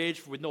a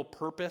bridge with no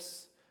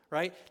purpose,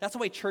 right? That's the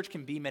way church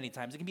can be many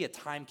times. It can be a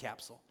time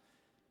capsule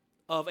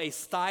of a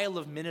style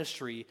of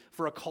ministry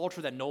for a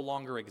culture that no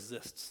longer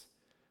exists.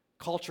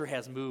 Culture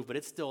has moved, but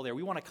it's still there.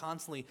 We want to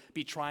constantly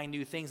be trying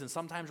new things, and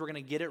sometimes we're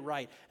going to get it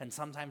right, and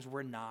sometimes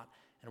we're not.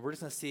 And we're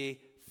just going to see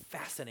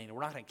fascinating.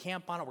 We're not going to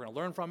camp on it. We're going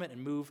to learn from it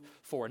and move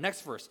forward.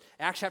 Next verse,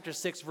 Acts chapter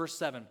 6, verse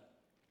 7.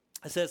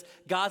 It says,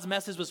 God's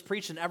message was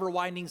preached in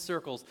ever-widening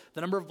circles.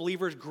 The number of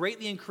believers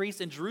greatly increased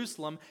in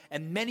Jerusalem,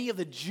 and many of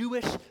the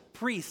Jewish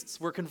priests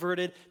were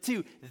converted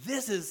too.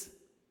 This is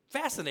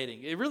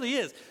fascinating. It really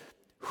is.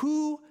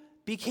 Who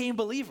became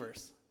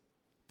believers?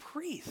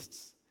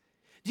 Priests.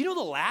 Do you know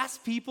the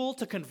last people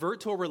to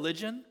convert to a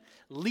religion?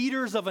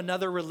 Leaders of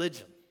another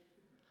religion.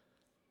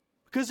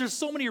 Because there's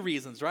so many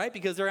reasons, right?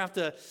 Because they have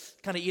to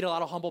kind of eat a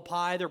lot of humble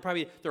pie. They're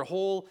probably, their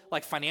whole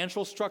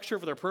financial structure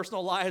for their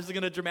personal lives is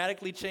going to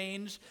dramatically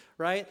change,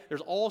 right? There's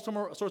all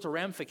sorts of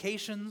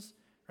ramifications,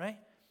 right?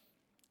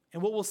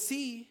 And what we'll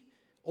see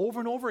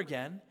over and over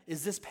again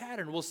is this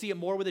pattern. We'll see it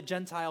more with the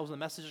Gentiles when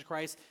the message of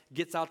Christ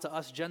gets out to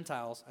us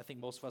Gentiles. I think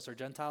most of us are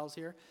Gentiles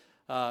here.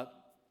 And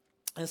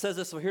it says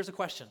this, so here's a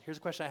question. Here's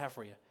a question I have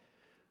for you.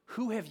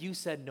 Who have you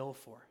said no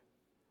for?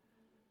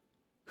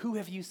 Who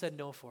have you said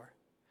no for?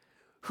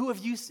 Who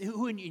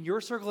in your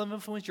circle of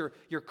influence,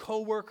 your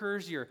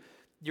coworkers, your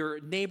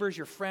neighbors,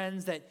 your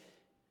friends, that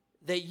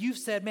you've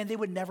said, man, they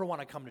would never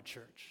want to come to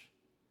church.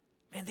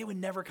 Man, they would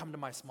never come to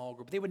my small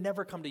group. They would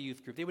never come to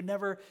youth group.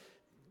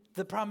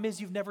 The problem is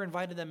you've never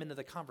invited them into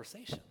the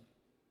conversation.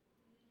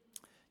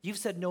 You've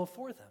said no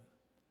for them.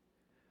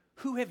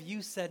 Who have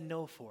you said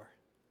no for?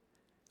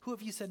 Who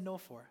have you said no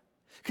for?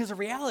 Because the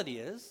reality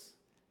is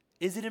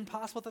it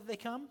impossible that they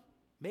come?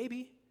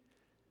 Maybe.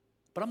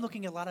 But I'm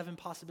looking at a lot of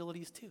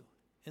impossibilities too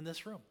in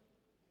this room.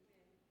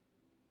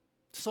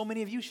 So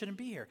many of you shouldn't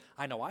be here.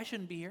 I know I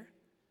shouldn't be here.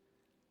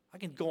 I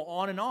can go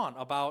on and on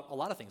about a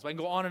lot of things. I can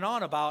go on and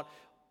on about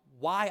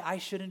why I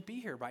shouldn't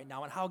be here right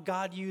now and how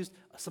God used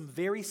some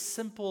very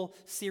simple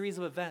series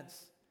of events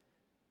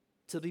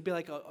to be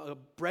like a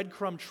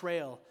breadcrumb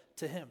trail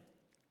to him.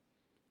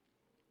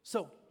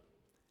 So,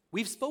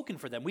 we've spoken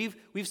for them. We've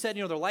said,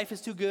 their life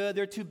is too good,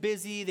 they're too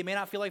busy, they may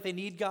not feel like they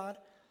need God.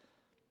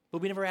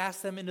 But we never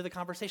ask them into the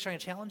conversation. I'm going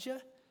to challenge you.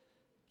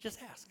 Just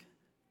ask.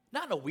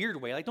 Not in a weird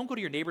way. Don't go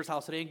to your neighbor's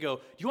house today and go,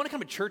 do you want to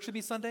come to church with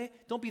me Sunday?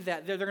 Don't be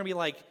that. They're going to be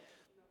like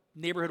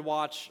neighborhood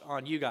watch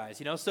on you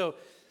guys, So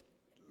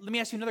let me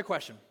ask you another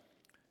question.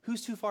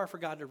 Who's too far for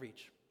God to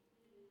reach?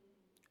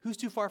 Who's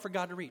too far for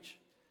God to reach?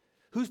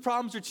 Whose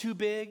problems are too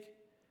big?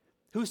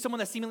 Who's someone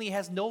that seemingly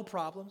has no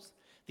problems?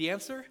 The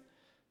answer?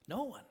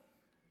 No one.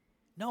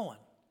 No one.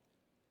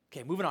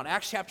 Okay, moving on.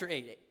 Acts chapter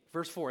 8.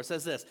 Verse 4, it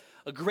says this,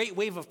 a great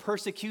wave of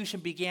persecution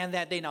began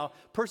that day. Now,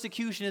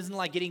 persecution isn't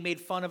like getting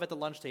made fun of at the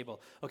lunch table.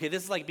 Okay,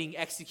 this is like being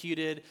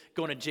executed,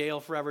 going to jail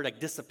forever,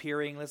 like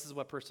disappearing. This is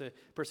what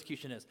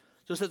persecution is.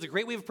 So it says a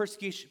great wave of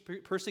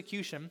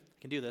persecution,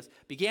 I can do this,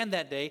 began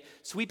that day,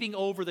 sweeping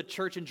over the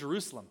church in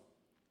Jerusalem.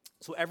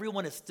 So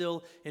everyone is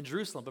still in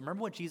Jerusalem. But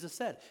remember what Jesus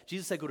said.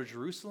 Jesus said, go to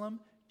Jerusalem,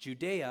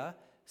 Judea,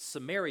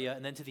 Samaria,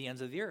 and then to the ends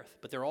of the earth.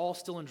 But they're all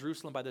still in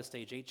Jerusalem by this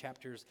stage, 8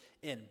 chapters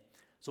in.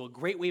 So a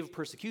great wave of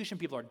persecution.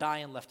 People are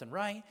dying left and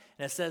right.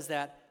 And it says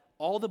that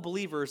all the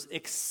believers,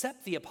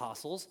 except the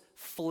apostles,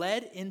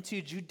 fled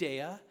into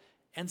Judea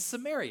and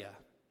Samaria.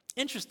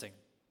 Interesting.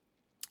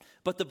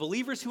 But the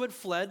believers who had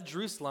fled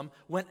Jerusalem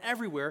went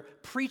everywhere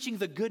preaching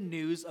the good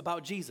news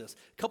about Jesus.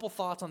 A couple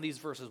thoughts on these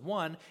verses.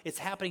 One, it's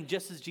happening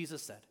just as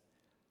Jesus said,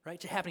 right?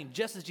 It's happening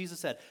just as Jesus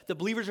said. The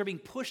believers are being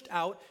pushed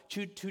out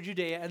to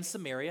Judea and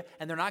Samaria,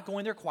 and they're not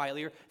going there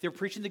quietly. They're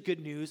preaching the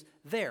good news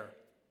there.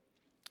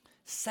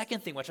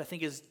 Second thing, which I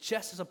think is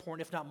just as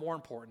important, if not more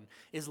important,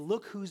 is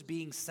look who's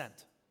being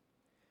sent.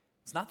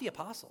 It's not the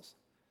apostles.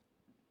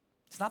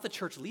 It's not the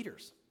church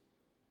leaders.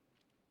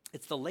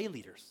 It's the lay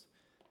leaders.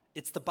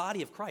 It's the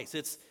body of Christ.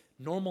 It's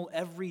normal,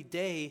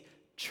 everyday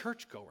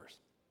churchgoers.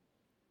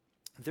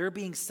 They're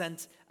being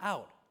sent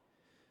out.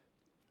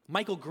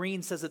 Michael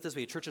Green says it this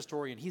way, a church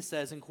historian. He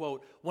says, in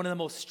quote, one of the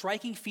most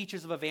striking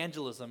features of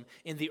evangelism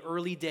in the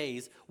early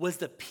days was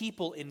the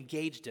people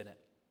engaged in it.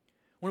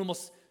 One of the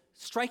most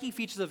striking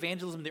features of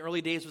evangelism in the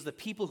early days was the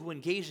people who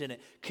engaged in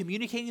it.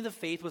 Communicating the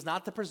faith was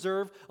not the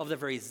preserve of the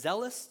very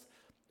zealous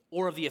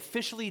or of the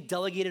officially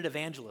delegated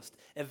evangelist.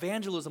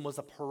 Evangelism was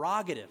a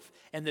prerogative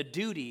and the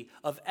duty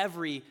of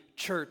every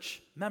church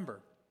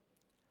member.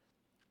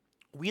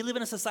 We live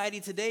in a society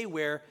today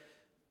where,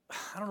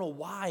 I don't know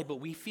why, but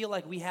we feel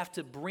like we have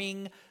to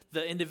bring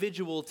the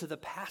individual to the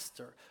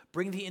pastor,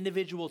 bring the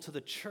individual to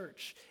the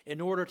church in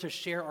order to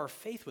share our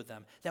faith with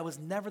them. That was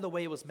never the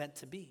way it was meant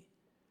to be.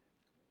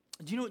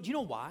 Do you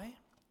know why?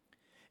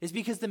 It's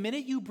because the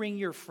minute you bring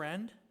your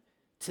friend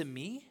to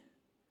me,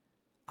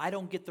 I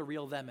don't get the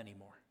real them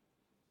anymore.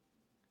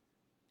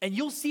 And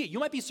you'll see it. You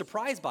might be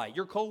surprised by it.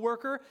 Your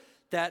coworker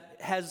that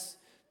has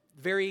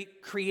very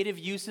creative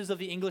uses of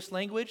the English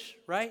language,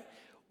 right?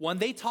 When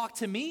they talk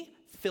to me,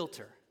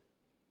 filter.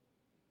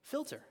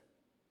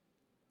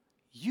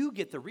 You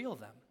get the real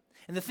them.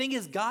 And the thing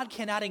is, God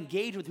cannot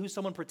engage with who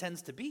someone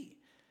pretends to be.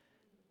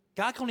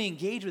 God can only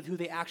engage with who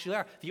they actually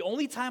are. The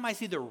only time I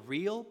see the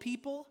real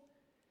people,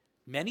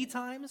 many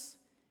times,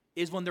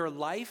 is when their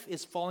life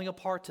is falling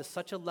apart to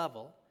such a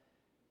level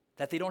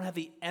that they don't have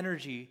the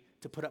energy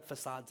to put up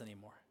facades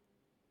anymore.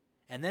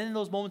 And then in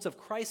those moments of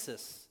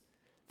crisis,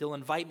 they'll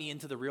invite me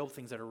into the real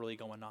things that are really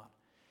going on.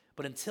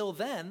 But until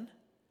then,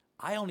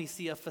 I only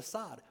see a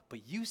facade,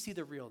 but you see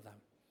the real them.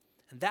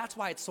 And that's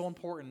why it's so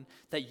important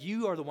that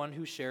you are the one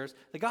who shares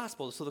the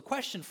gospel. So the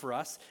question for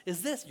us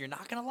is this. You're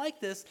not going to like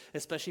this,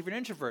 especially if you're an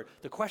introvert.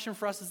 The question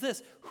for us is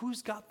this.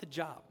 Who's got the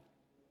job?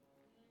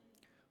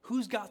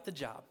 Who's got the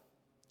job?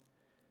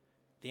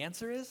 The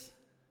answer is,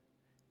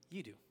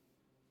 you do.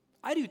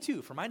 I do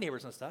too, for my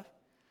neighbors and stuff.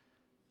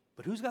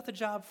 But who's got the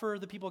job for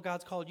the people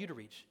God's called you to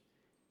reach?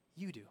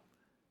 You do.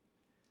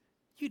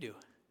 You do.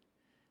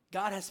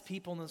 God has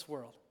people in this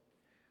world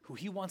who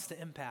he wants to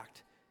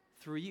impact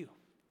through you.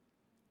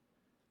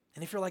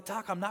 And if you're like,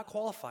 Doc, I'm not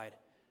qualified,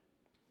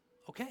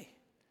 okay,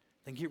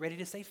 then get ready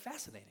to say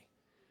fascinating.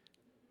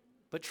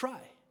 But try.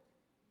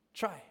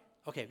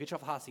 Okay, get you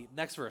off the hot seat.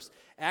 Next verse.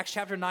 Acts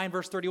chapter 9,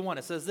 verse 31.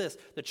 It says this.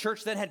 The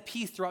church then had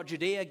peace throughout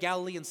Judea,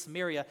 Galilee, and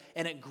Samaria,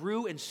 and it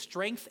grew in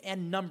strength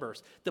and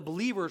numbers. The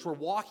believers were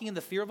walking in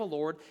the fear of the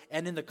Lord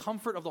and in the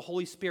comfort of the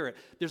Holy Spirit.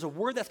 There's a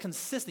word that's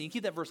consistent. You can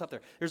keep that verse up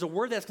there. There's a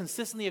word that's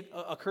consistently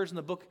occurs in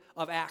the book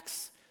of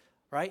Acts,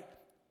 right?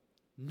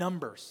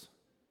 Numbers.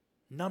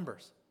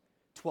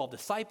 12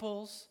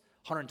 disciples,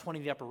 120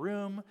 in the upper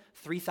room,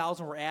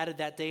 3,000 were added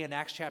that day in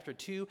Acts chapter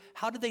 2.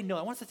 How did they know?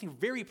 I want us to think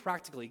very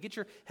practically. Get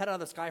your head out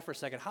of the sky for a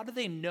second. How did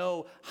they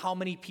know how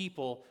many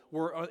people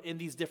were in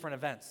these different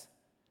events?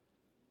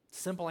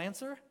 Simple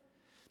answer.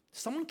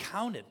 Someone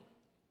counted.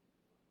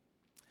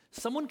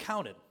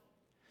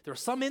 There was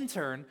some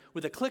intern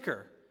with a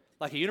clicker,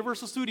 like a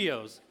Universal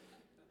Studios.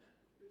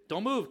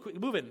 Don't move, quit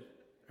moving,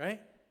 right?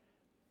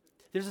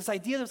 There's this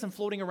idea that's been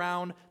floating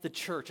around the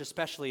church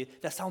especially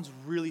that sounds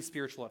really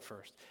spiritual at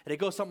first. And it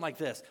goes something like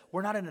this.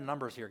 We're not into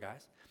numbers here,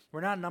 guys.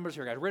 We're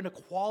into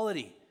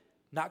quality,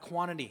 not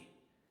quantity,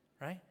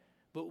 right?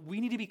 But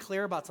we need to be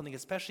clear about something,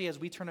 especially as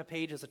we turn a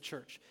page as a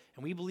church.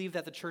 And we believe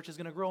that the church is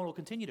going to grow and will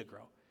continue to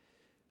grow.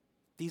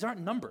 These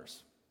aren't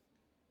numbers.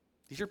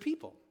 These are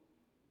people.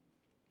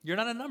 You're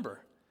not a number.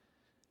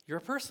 You're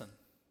a person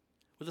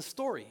with a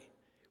story,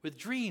 with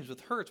dreams,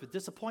 with hurts, with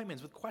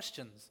disappointments, with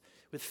questions,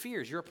 with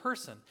fears. You're a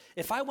person.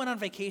 If I went on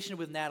vacation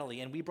with Natalie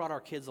and we brought our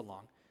kids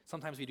along,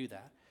 sometimes we do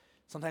that.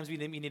 Sometimes we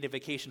need a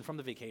vacation from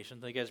the vacation.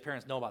 You guys'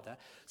 parents know about that.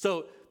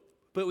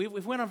 But if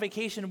we went on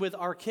vacation with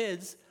our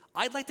kids,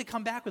 I'd like to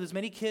come back with as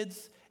many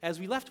kids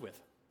as we left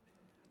with,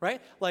 right?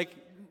 Like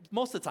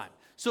most of the time.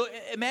 So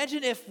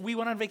imagine if we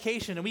went on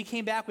vacation and we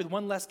came back with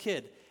one less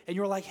kid and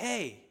you were like,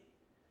 hey,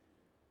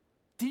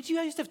 didn't you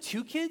guys used to have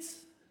 2 kids?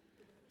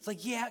 It's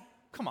like, yeah,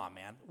 come on,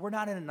 man. We're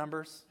not into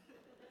numbers,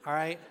 all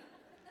right?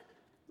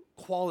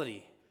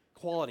 Quality.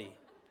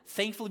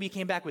 Thankfully, we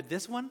came back with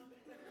this one,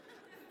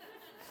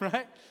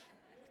 right?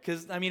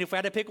 Because, I mean, if we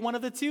had to pick one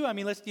of the two, I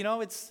mean,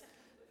 it's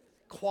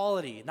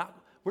quality. No.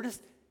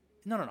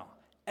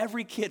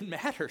 Every kid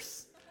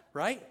matters,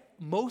 right?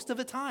 Most of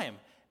the time,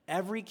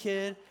 every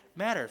kid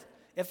matters.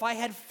 If I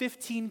had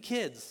 15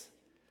 kids,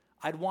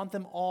 I'd want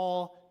them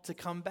all to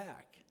come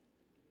back.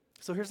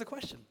 So here's the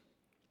question.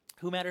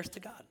 Who matters to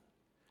God?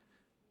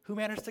 Who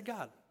matters to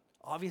God?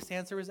 Obvious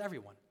answer is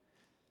everyone.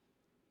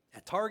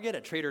 At Target,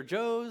 at Trader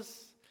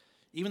Joe's,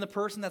 even the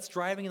person that's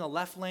driving in the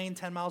left lane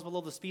 10 miles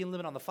below the speed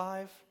limit on the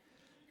 5,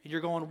 and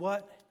you're going,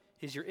 what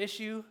is your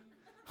issue?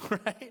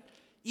 Right?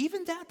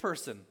 Even that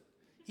person,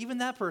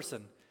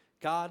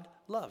 God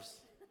loves,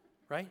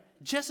 right?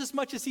 Just as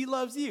much as he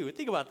loves you.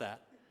 Think about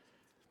that.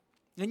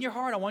 In your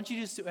heart, I want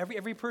you to,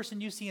 every person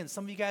you see, and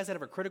some of you guys that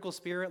have a critical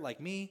spirit like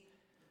me,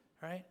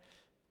 right?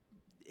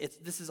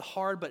 This is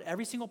hard, but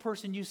every single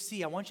person you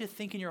see, I want you to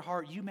think in your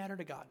heart, you matter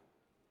to God.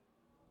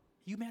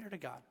 You matter to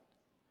God.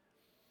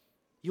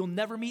 You'll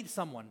never meet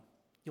someone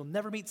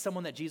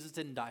that Jesus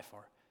didn't die for.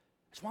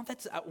 I just want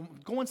that I'm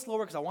going slower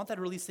because I want that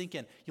to really sink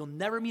in. You'll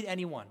never meet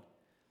anyone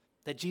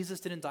that Jesus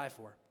didn't die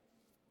for.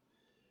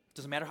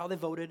 Doesn't matter how they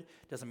voted,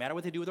 doesn't matter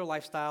what they do with their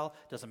lifestyle,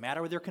 doesn't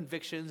matter with their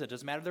convictions, it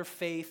doesn't matter their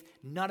faith,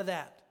 none of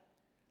that.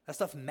 That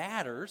stuff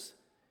matters,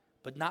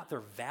 but not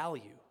their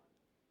value.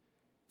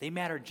 They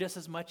matter just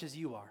as much as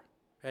you are,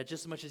 right?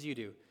 Just as much as you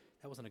do.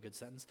 That wasn't a good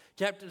sentence.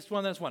 Just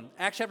one.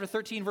 Acts chapter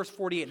 13, verse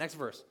 48, next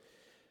verse.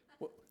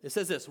 It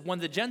says this, when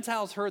the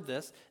Gentiles heard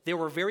this, they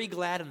were very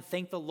glad and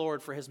thanked the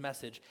Lord for his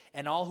message,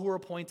 and all who were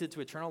appointed to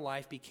eternal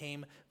life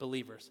became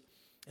believers.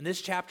 In this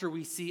chapter,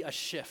 we see a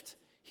shift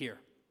here.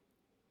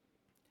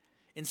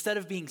 Instead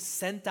of being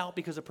sent out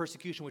because of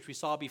persecution, which we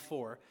saw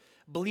before,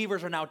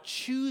 believers are now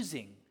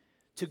choosing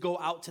to go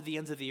out to the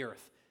ends of the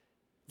earth.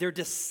 They're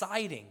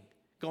deciding,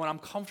 going, I'm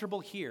comfortable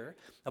here,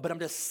 but I'm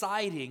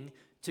deciding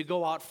to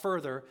go out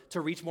further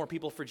to reach more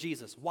people for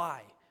Jesus.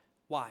 Why?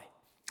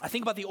 I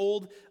think about the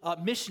old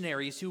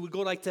missionaries who would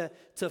go to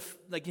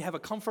have a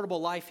comfortable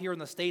life here in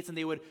the States, and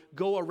they would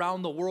go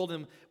around the world,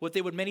 and what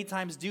they would many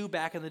times do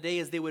back in the day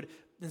is they would,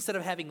 instead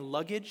of having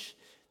luggage,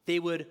 they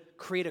would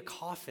create a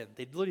coffin.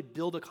 They'd literally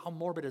build how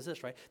morbid is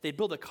this, right? They'd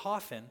build a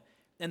coffin,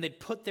 and they'd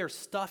put their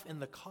stuff in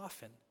the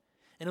coffin.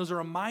 And it was a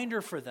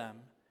reminder for them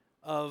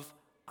of,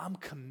 I'm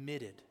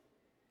committed.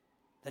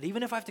 That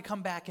even if I have to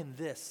come back in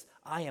this,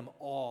 I am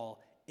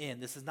all in.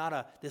 This is not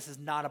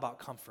about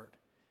comfort.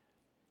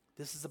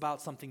 This is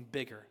about something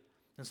bigger.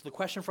 And so the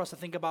question for us to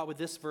think about with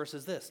this verse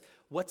is this: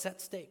 what's at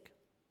stake?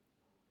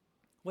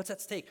 What's at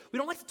stake? We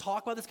don't like to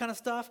talk about this kind of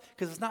stuff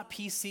because it's not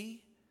PC.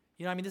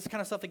 This kind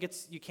of stuff that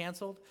gets you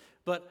canceled.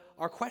 But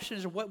our question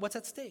is, what's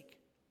at stake?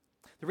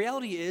 The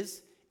reality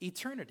is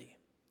eternity.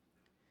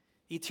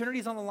 Eternity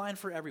is on the line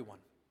for everyone.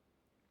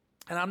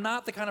 And I'm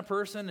not the kind of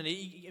person,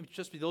 and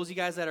just those of you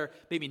guys that are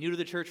maybe new to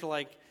the church are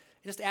like,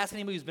 just ask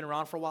anybody who's been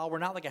around for a while. We're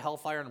not like a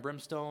hellfire and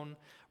brimstone.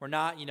 We're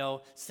not,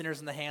 sinners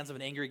in the hands of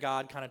an angry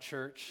God kind of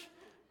church,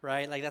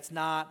 right? Like, that's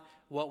not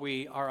what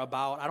we are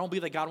about. I don't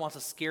believe that God wants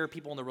to scare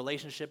people in the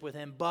relationship with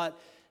him, but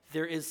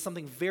there is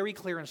something very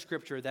clear in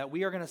Scripture that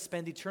we are going to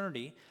spend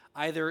eternity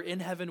either in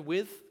heaven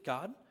with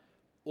God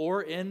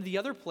or in the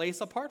other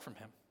place apart from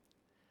him.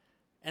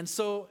 And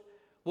so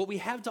what we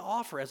have to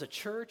offer as a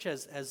church,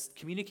 as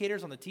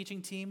communicators on the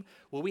teaching team,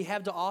 what we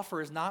have to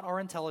offer is not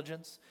our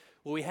intelligence.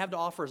 What we have to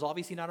offer is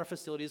obviously not our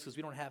facilities because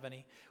we don't have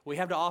any. What we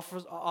have to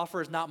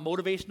offer is not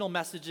motivational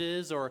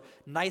messages or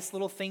nice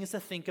little things to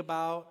think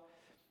about.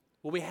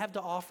 What we have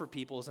to offer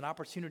people is an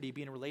opportunity to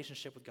be in a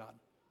relationship with God.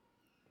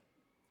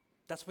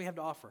 That's what we have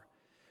to offer.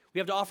 We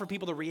have to offer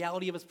people the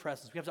reality of his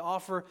presence. We have to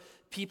offer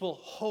people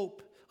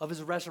hope of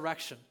his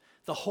resurrection,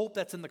 the hope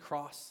that's in the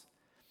cross.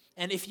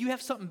 And if you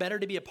have something better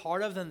to be a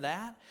part of than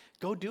that,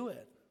 go do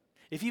it.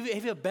 If you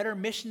have a better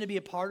mission to be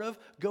a part of,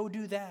 go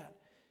do that.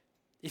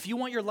 If you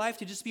want your life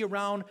to just be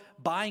around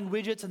buying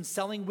widgets and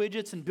selling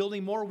widgets and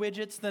building more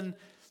widgets, then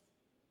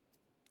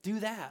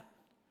do that.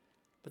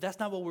 But that's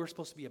not what we're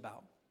supposed to be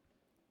about.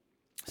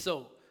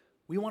 So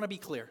we want to be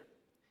clear.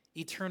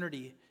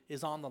 Eternity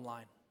is on the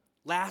line.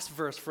 Last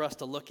verse for us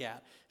to look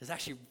at is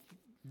actually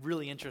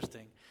really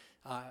interesting.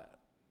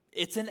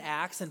 It's in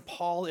Acts, and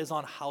Paul is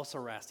on house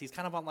arrest. He's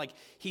kind of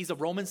he's a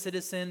Roman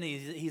citizen.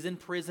 He's in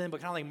prison, but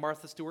kind of like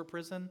Martha Stewart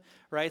prison,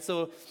 right?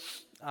 So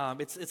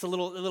it's a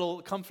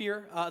little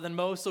comfier than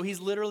most. So he's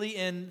literally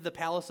in the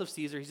palace of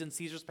Caesar. He's in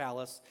Caesar's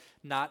palace,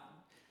 not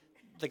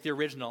like the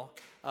original,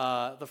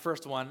 the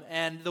first one.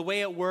 And the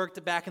way it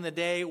worked back in the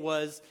day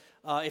was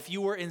if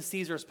you were in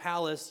Caesar's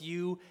palace,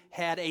 you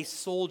had a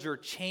soldier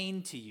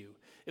chained to you.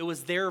 It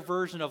was their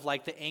version of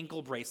like the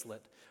ankle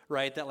bracelet,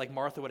 right, that like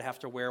Martha would have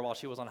to wear while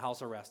she was on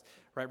house arrest,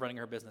 right, running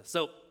her business.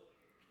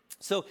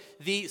 So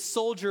the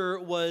soldier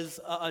was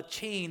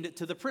chained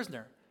to the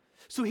prisoner.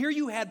 So here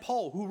you had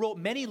Paul, who wrote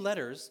many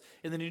letters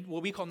in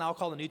what we now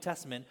call the New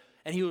Testament,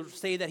 and he would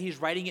say that he's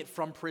writing it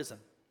from prison.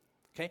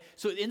 Okay,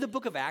 so in the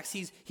book of Acts,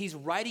 he's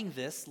writing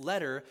this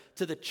letter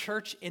to the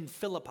church in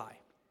Philippi,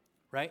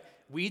 right?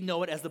 We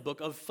know it as the book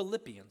of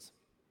Philippians,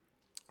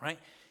 right?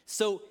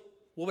 So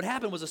what would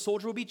happen was a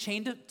soldier would be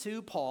chained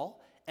to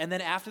Paul, and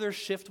then after their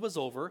shift was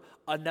over,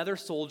 another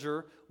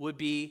soldier would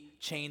be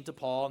chained to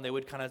Paul, and they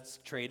would kind of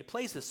trade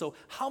places. So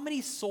how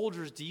many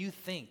soldiers do you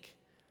think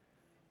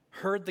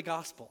heard the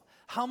gospel?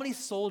 How many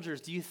soldiers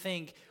do you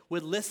think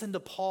would listen to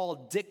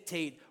Paul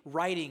dictate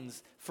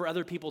writings for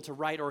other people to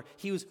write, or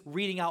he was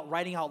writing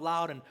out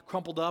loud and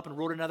crumpled up and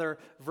wrote another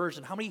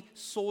version? How many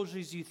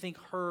soldiers do you think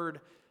heard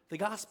the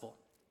gospel?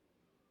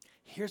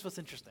 Here's what's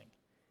interesting.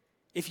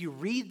 If you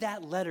read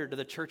that letter to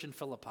the church in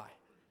Philippi,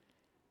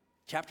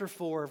 chapter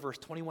 4, verse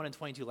 21 and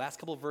 22, last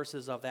couple of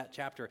verses of that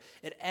chapter,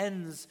 it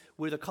ends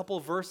with a couple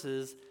of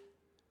verses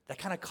that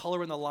kind of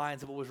color in the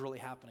lines of what was really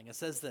happening. It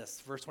says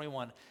this, verse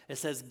 21, it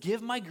says,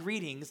 "Give my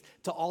greetings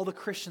to all the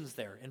Christians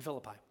there in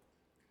Philippi.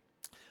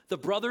 The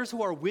brothers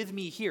who are with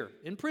me here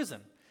in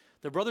prison,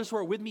 the brothers who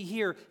are with me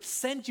here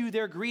send you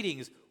their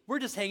greetings. We're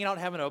just hanging out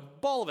having a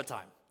ball of a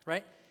time,"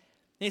 right?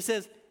 And he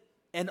says,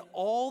 "And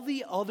all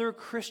the other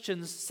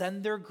Christians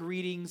send their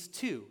greetings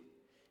too,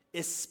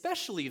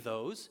 especially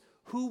those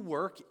who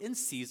work in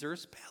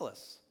Caesar's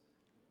palace."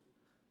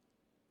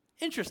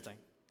 Interesting.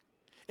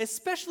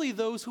 Especially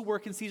those who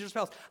work in Caesar's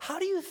palace. How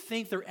do you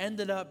think there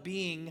ended up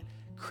being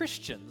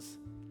Christians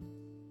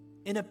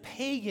in a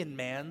pagan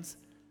man's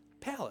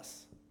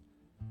palace?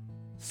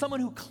 Someone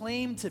who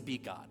claimed to be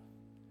God.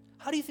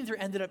 How do you think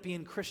there ended up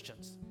being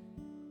Christians?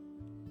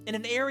 In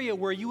an area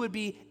where you would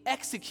be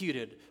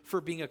executed for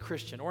being a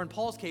Christian, or in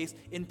Paul's case,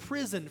 in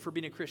prison for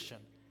being a Christian.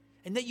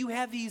 And that you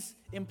have these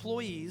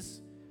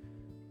employees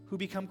who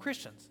become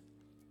Christians.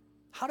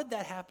 How did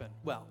that happen?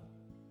 Well,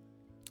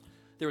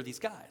 there were these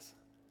guys.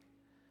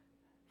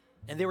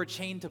 And they were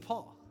chained to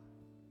Paul.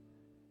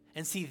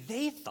 And see,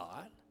 they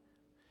thought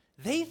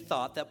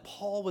that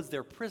Paul was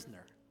their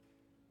prisoner.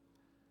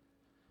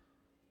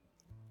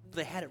 But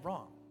they had it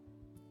wrong.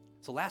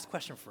 So last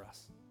question for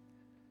us.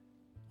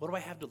 What do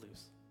I have to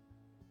lose?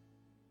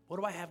 What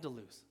do I have to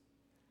lose?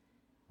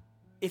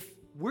 If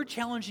we're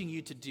challenging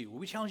you to do,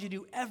 what we challenge you to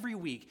do every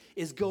week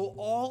is go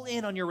all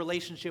in on your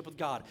relationship with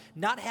God.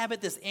 Not have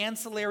it this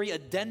ancillary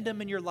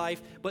addendum in your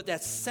life, but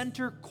that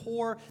center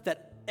core,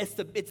 that it's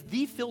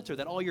the filter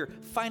that all your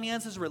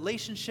finances,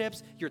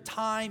 relationships, your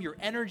time, your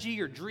energy,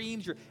 your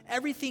dreams,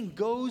 everything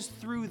goes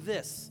through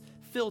this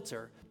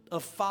filter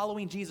of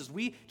following Jesus.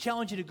 We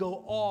challenge you to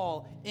go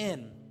all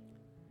in.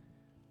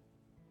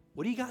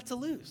 What do you got to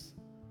lose?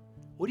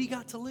 What do you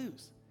got to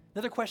lose?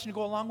 Another question to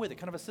go along with it,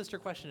 kind of a sister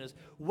question, is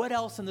what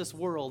else in this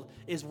world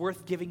is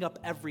worth giving up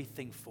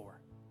everything for?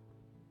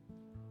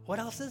 What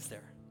else is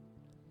there?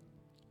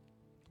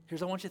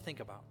 Here's what I want you to think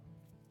about.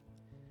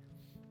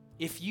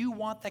 If you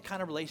want that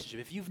kind of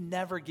relationship, if you've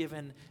never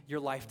given your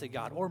life to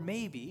God, or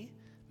maybe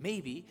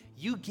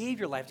you gave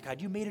your life to God,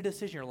 you made a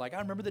decision. You're like,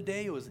 I remember the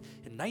day, it was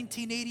in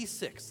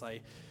 1986,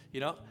 and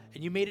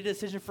you made a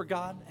decision for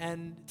God,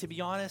 and to be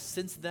honest,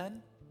 since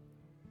then,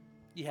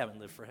 you haven't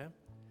lived for Him,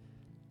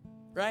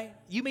 right?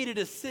 You made a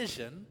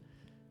decision,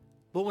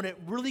 but when it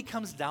really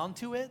comes down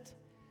to it,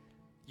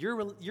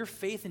 your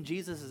faith in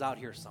Jesus is out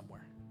here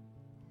somewhere.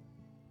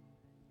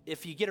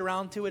 If you get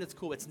around to it, it's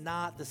cool. It's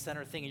not the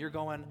center thing, and you're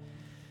going,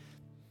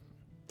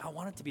 I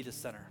want it to be the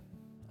center.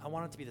 I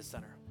want it to be the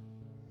center.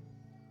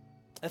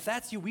 If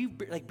that's you, we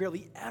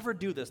barely ever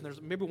do this. And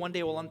maybe one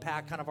day we'll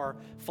unpack kind of our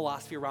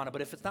philosophy around it.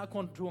 But if it's not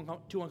going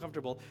too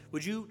uncomfortable,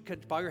 would you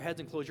bow your heads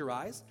and close your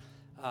eyes?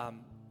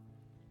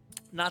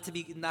 Not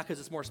because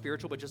it's more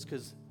spiritual, but just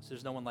because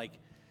there's no one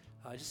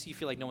just so you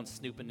feel like no one's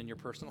snooping in your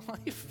personal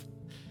life.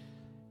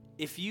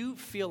 If you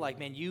feel like,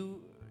 man,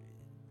 you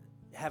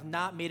have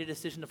not made a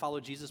decision to follow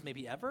Jesus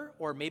maybe ever,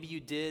 or maybe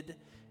you did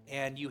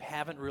and you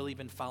haven't really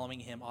been following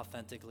Him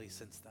authentically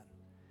since then.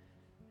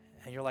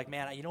 And you're like,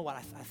 man, you know what?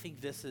 I think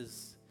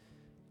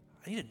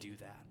I need to do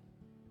that.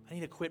 I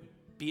need to quit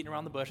beating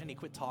around the bush. I need to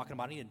quit talking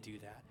about it. I need to do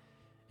that.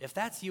 If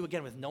that's you,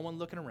 again, with no one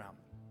looking around,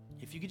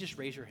 if you could just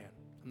raise your hand.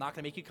 I'm not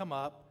going to make you come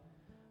up.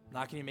 I'm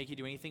not going to make you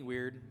do anything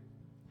weird.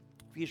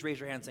 If you just raise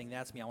your hand saying,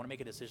 that's me, I want to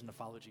make a decision to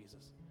follow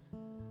Jesus.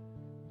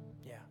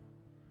 Yeah.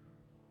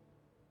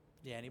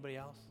 Yeah, anybody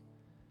else?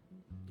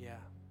 Yeah.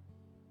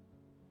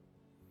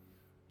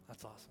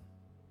 That's awesome.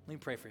 Let me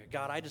pray for you.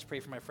 God, I just pray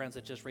for my friends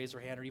that just raised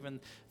their hand, or even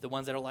the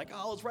ones that are like,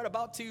 oh, I was right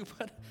about to,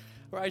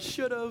 or I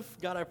should have.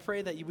 God, I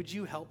pray that would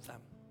you help them?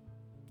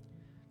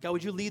 God,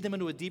 would you lead them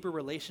into a deeper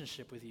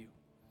relationship with you?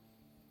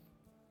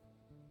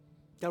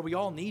 God, we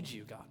all need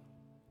you, God.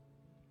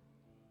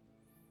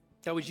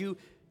 God, would you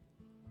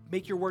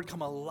make your word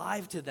come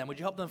alive to them? Would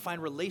you help them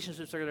find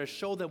relationships that are going to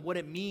show them what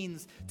it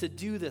means to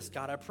do this,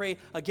 God? I pray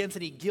against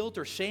any guilt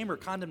or shame or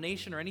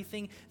condemnation or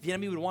anything the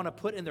enemy would want to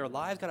put in their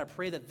lives. God, I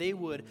pray that they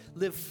would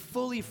live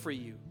fully for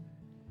you,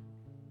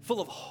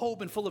 full of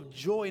hope and full of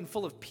joy and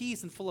full of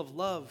peace and full of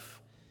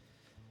love,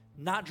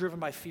 not driven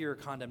by fear or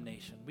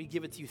condemnation. We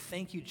give it to you.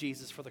 Thank you,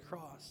 Jesus, for the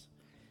cross.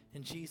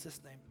 In Jesus'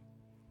 name.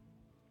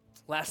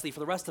 Lastly, for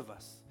the rest of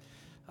us,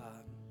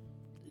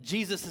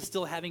 Jesus is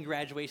still having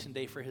graduation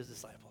day for his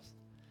disciples.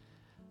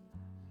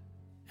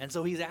 And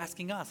so he's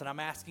asking us, and I'm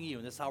asking you,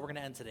 and this is how we're going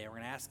to end today. We're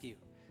going to ask you,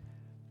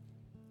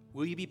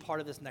 will you be part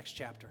of this next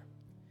chapter?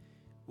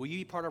 Will you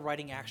be part of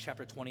writing Acts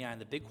chapter 29?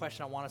 The big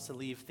question I want us to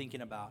leave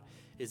thinking about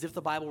is if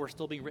the Bible were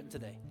still being written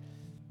today,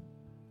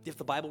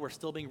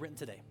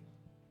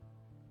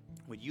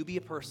 would you be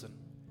a person?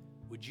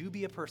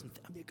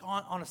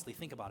 Honestly,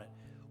 think about it.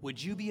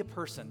 Would you be a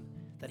person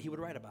that he would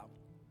write about?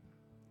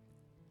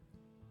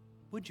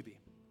 Would you be?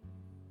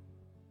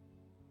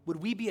 Would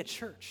we be a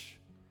church?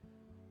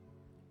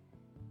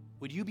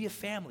 Would you be a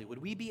family? Would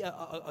we be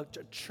a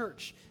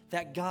church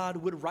that God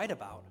would write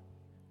about?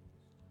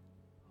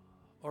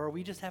 Or are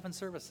we just having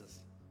services?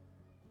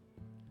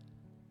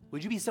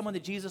 Would you be someone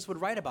that Jesus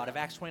would write about if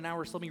Acts 29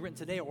 were still being written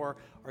today? Or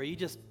you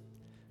just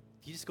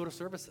go to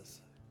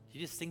services? You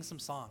just sing some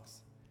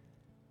songs?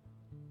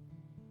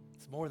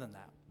 It's more than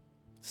that.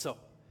 So,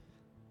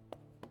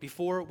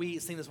 before we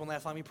sing this one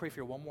last time, let me pray for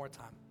you one more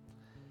time.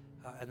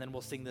 And then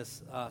we'll sing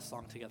this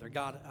song together.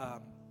 God,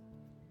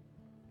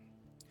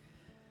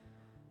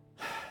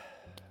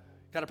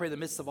 God, I pray in the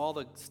midst of all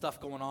the stuff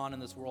going on in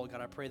this world,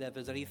 God, I pray that if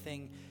there's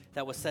anything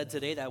that was said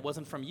today that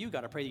wasn't from you,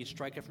 God, I pray that you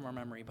strike it from our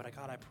memory. But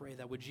God, I pray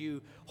that would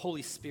you,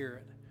 Holy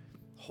Spirit,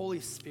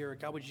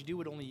 God, would you do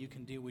what only you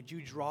can do? Would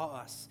you draw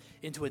us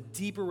into a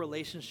deeper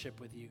relationship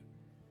with you?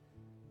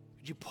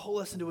 Would you pull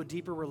us into a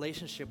deeper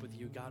relationship with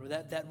you, God,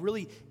 that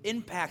really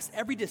impacts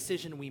every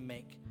decision we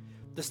make,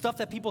 the stuff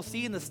that people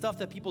see and the stuff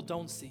that people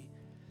don't see?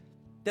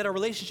 That our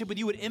relationship with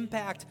you would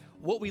impact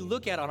what we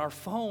look at on our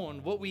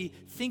phone, what we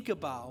think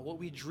about, what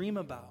we dream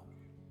about,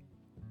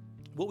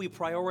 what we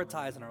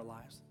prioritize in our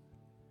lives.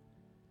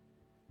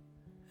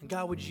 And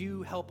God, would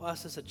you help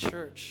us as a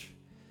church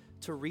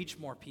to reach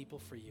more people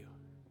for you?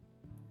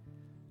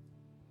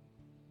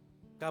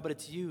 God, but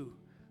it's you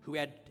who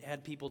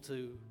add people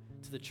to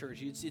the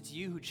church. It's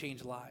you who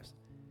change lives,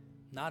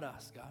 not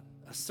us, God.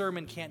 A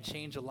sermon can't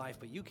change a life,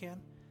 but you can.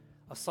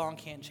 A song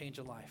can't change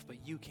a life,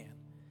 but you can.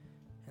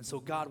 And so,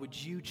 God, would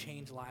you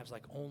change lives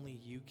like only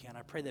you can?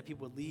 I pray that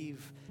people would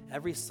leave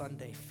every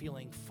Sunday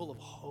feeling full of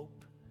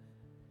hope,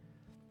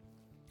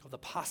 of the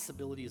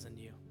possibilities in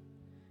you.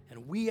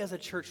 And we as a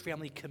church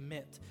family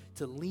commit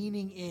to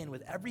leaning in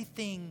with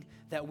everything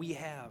that we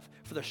have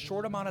for the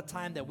short amount of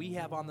time that we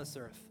have on this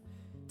earth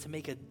to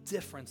make a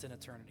difference in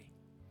eternity,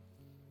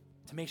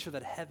 to make sure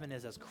that heaven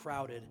is as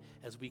crowded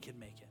as we can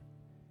make it.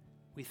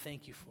 We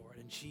thank you for it.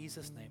 In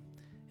Jesus' name,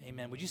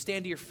 amen. Would you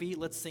stand to your feet?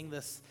 Let's sing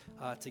this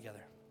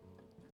together.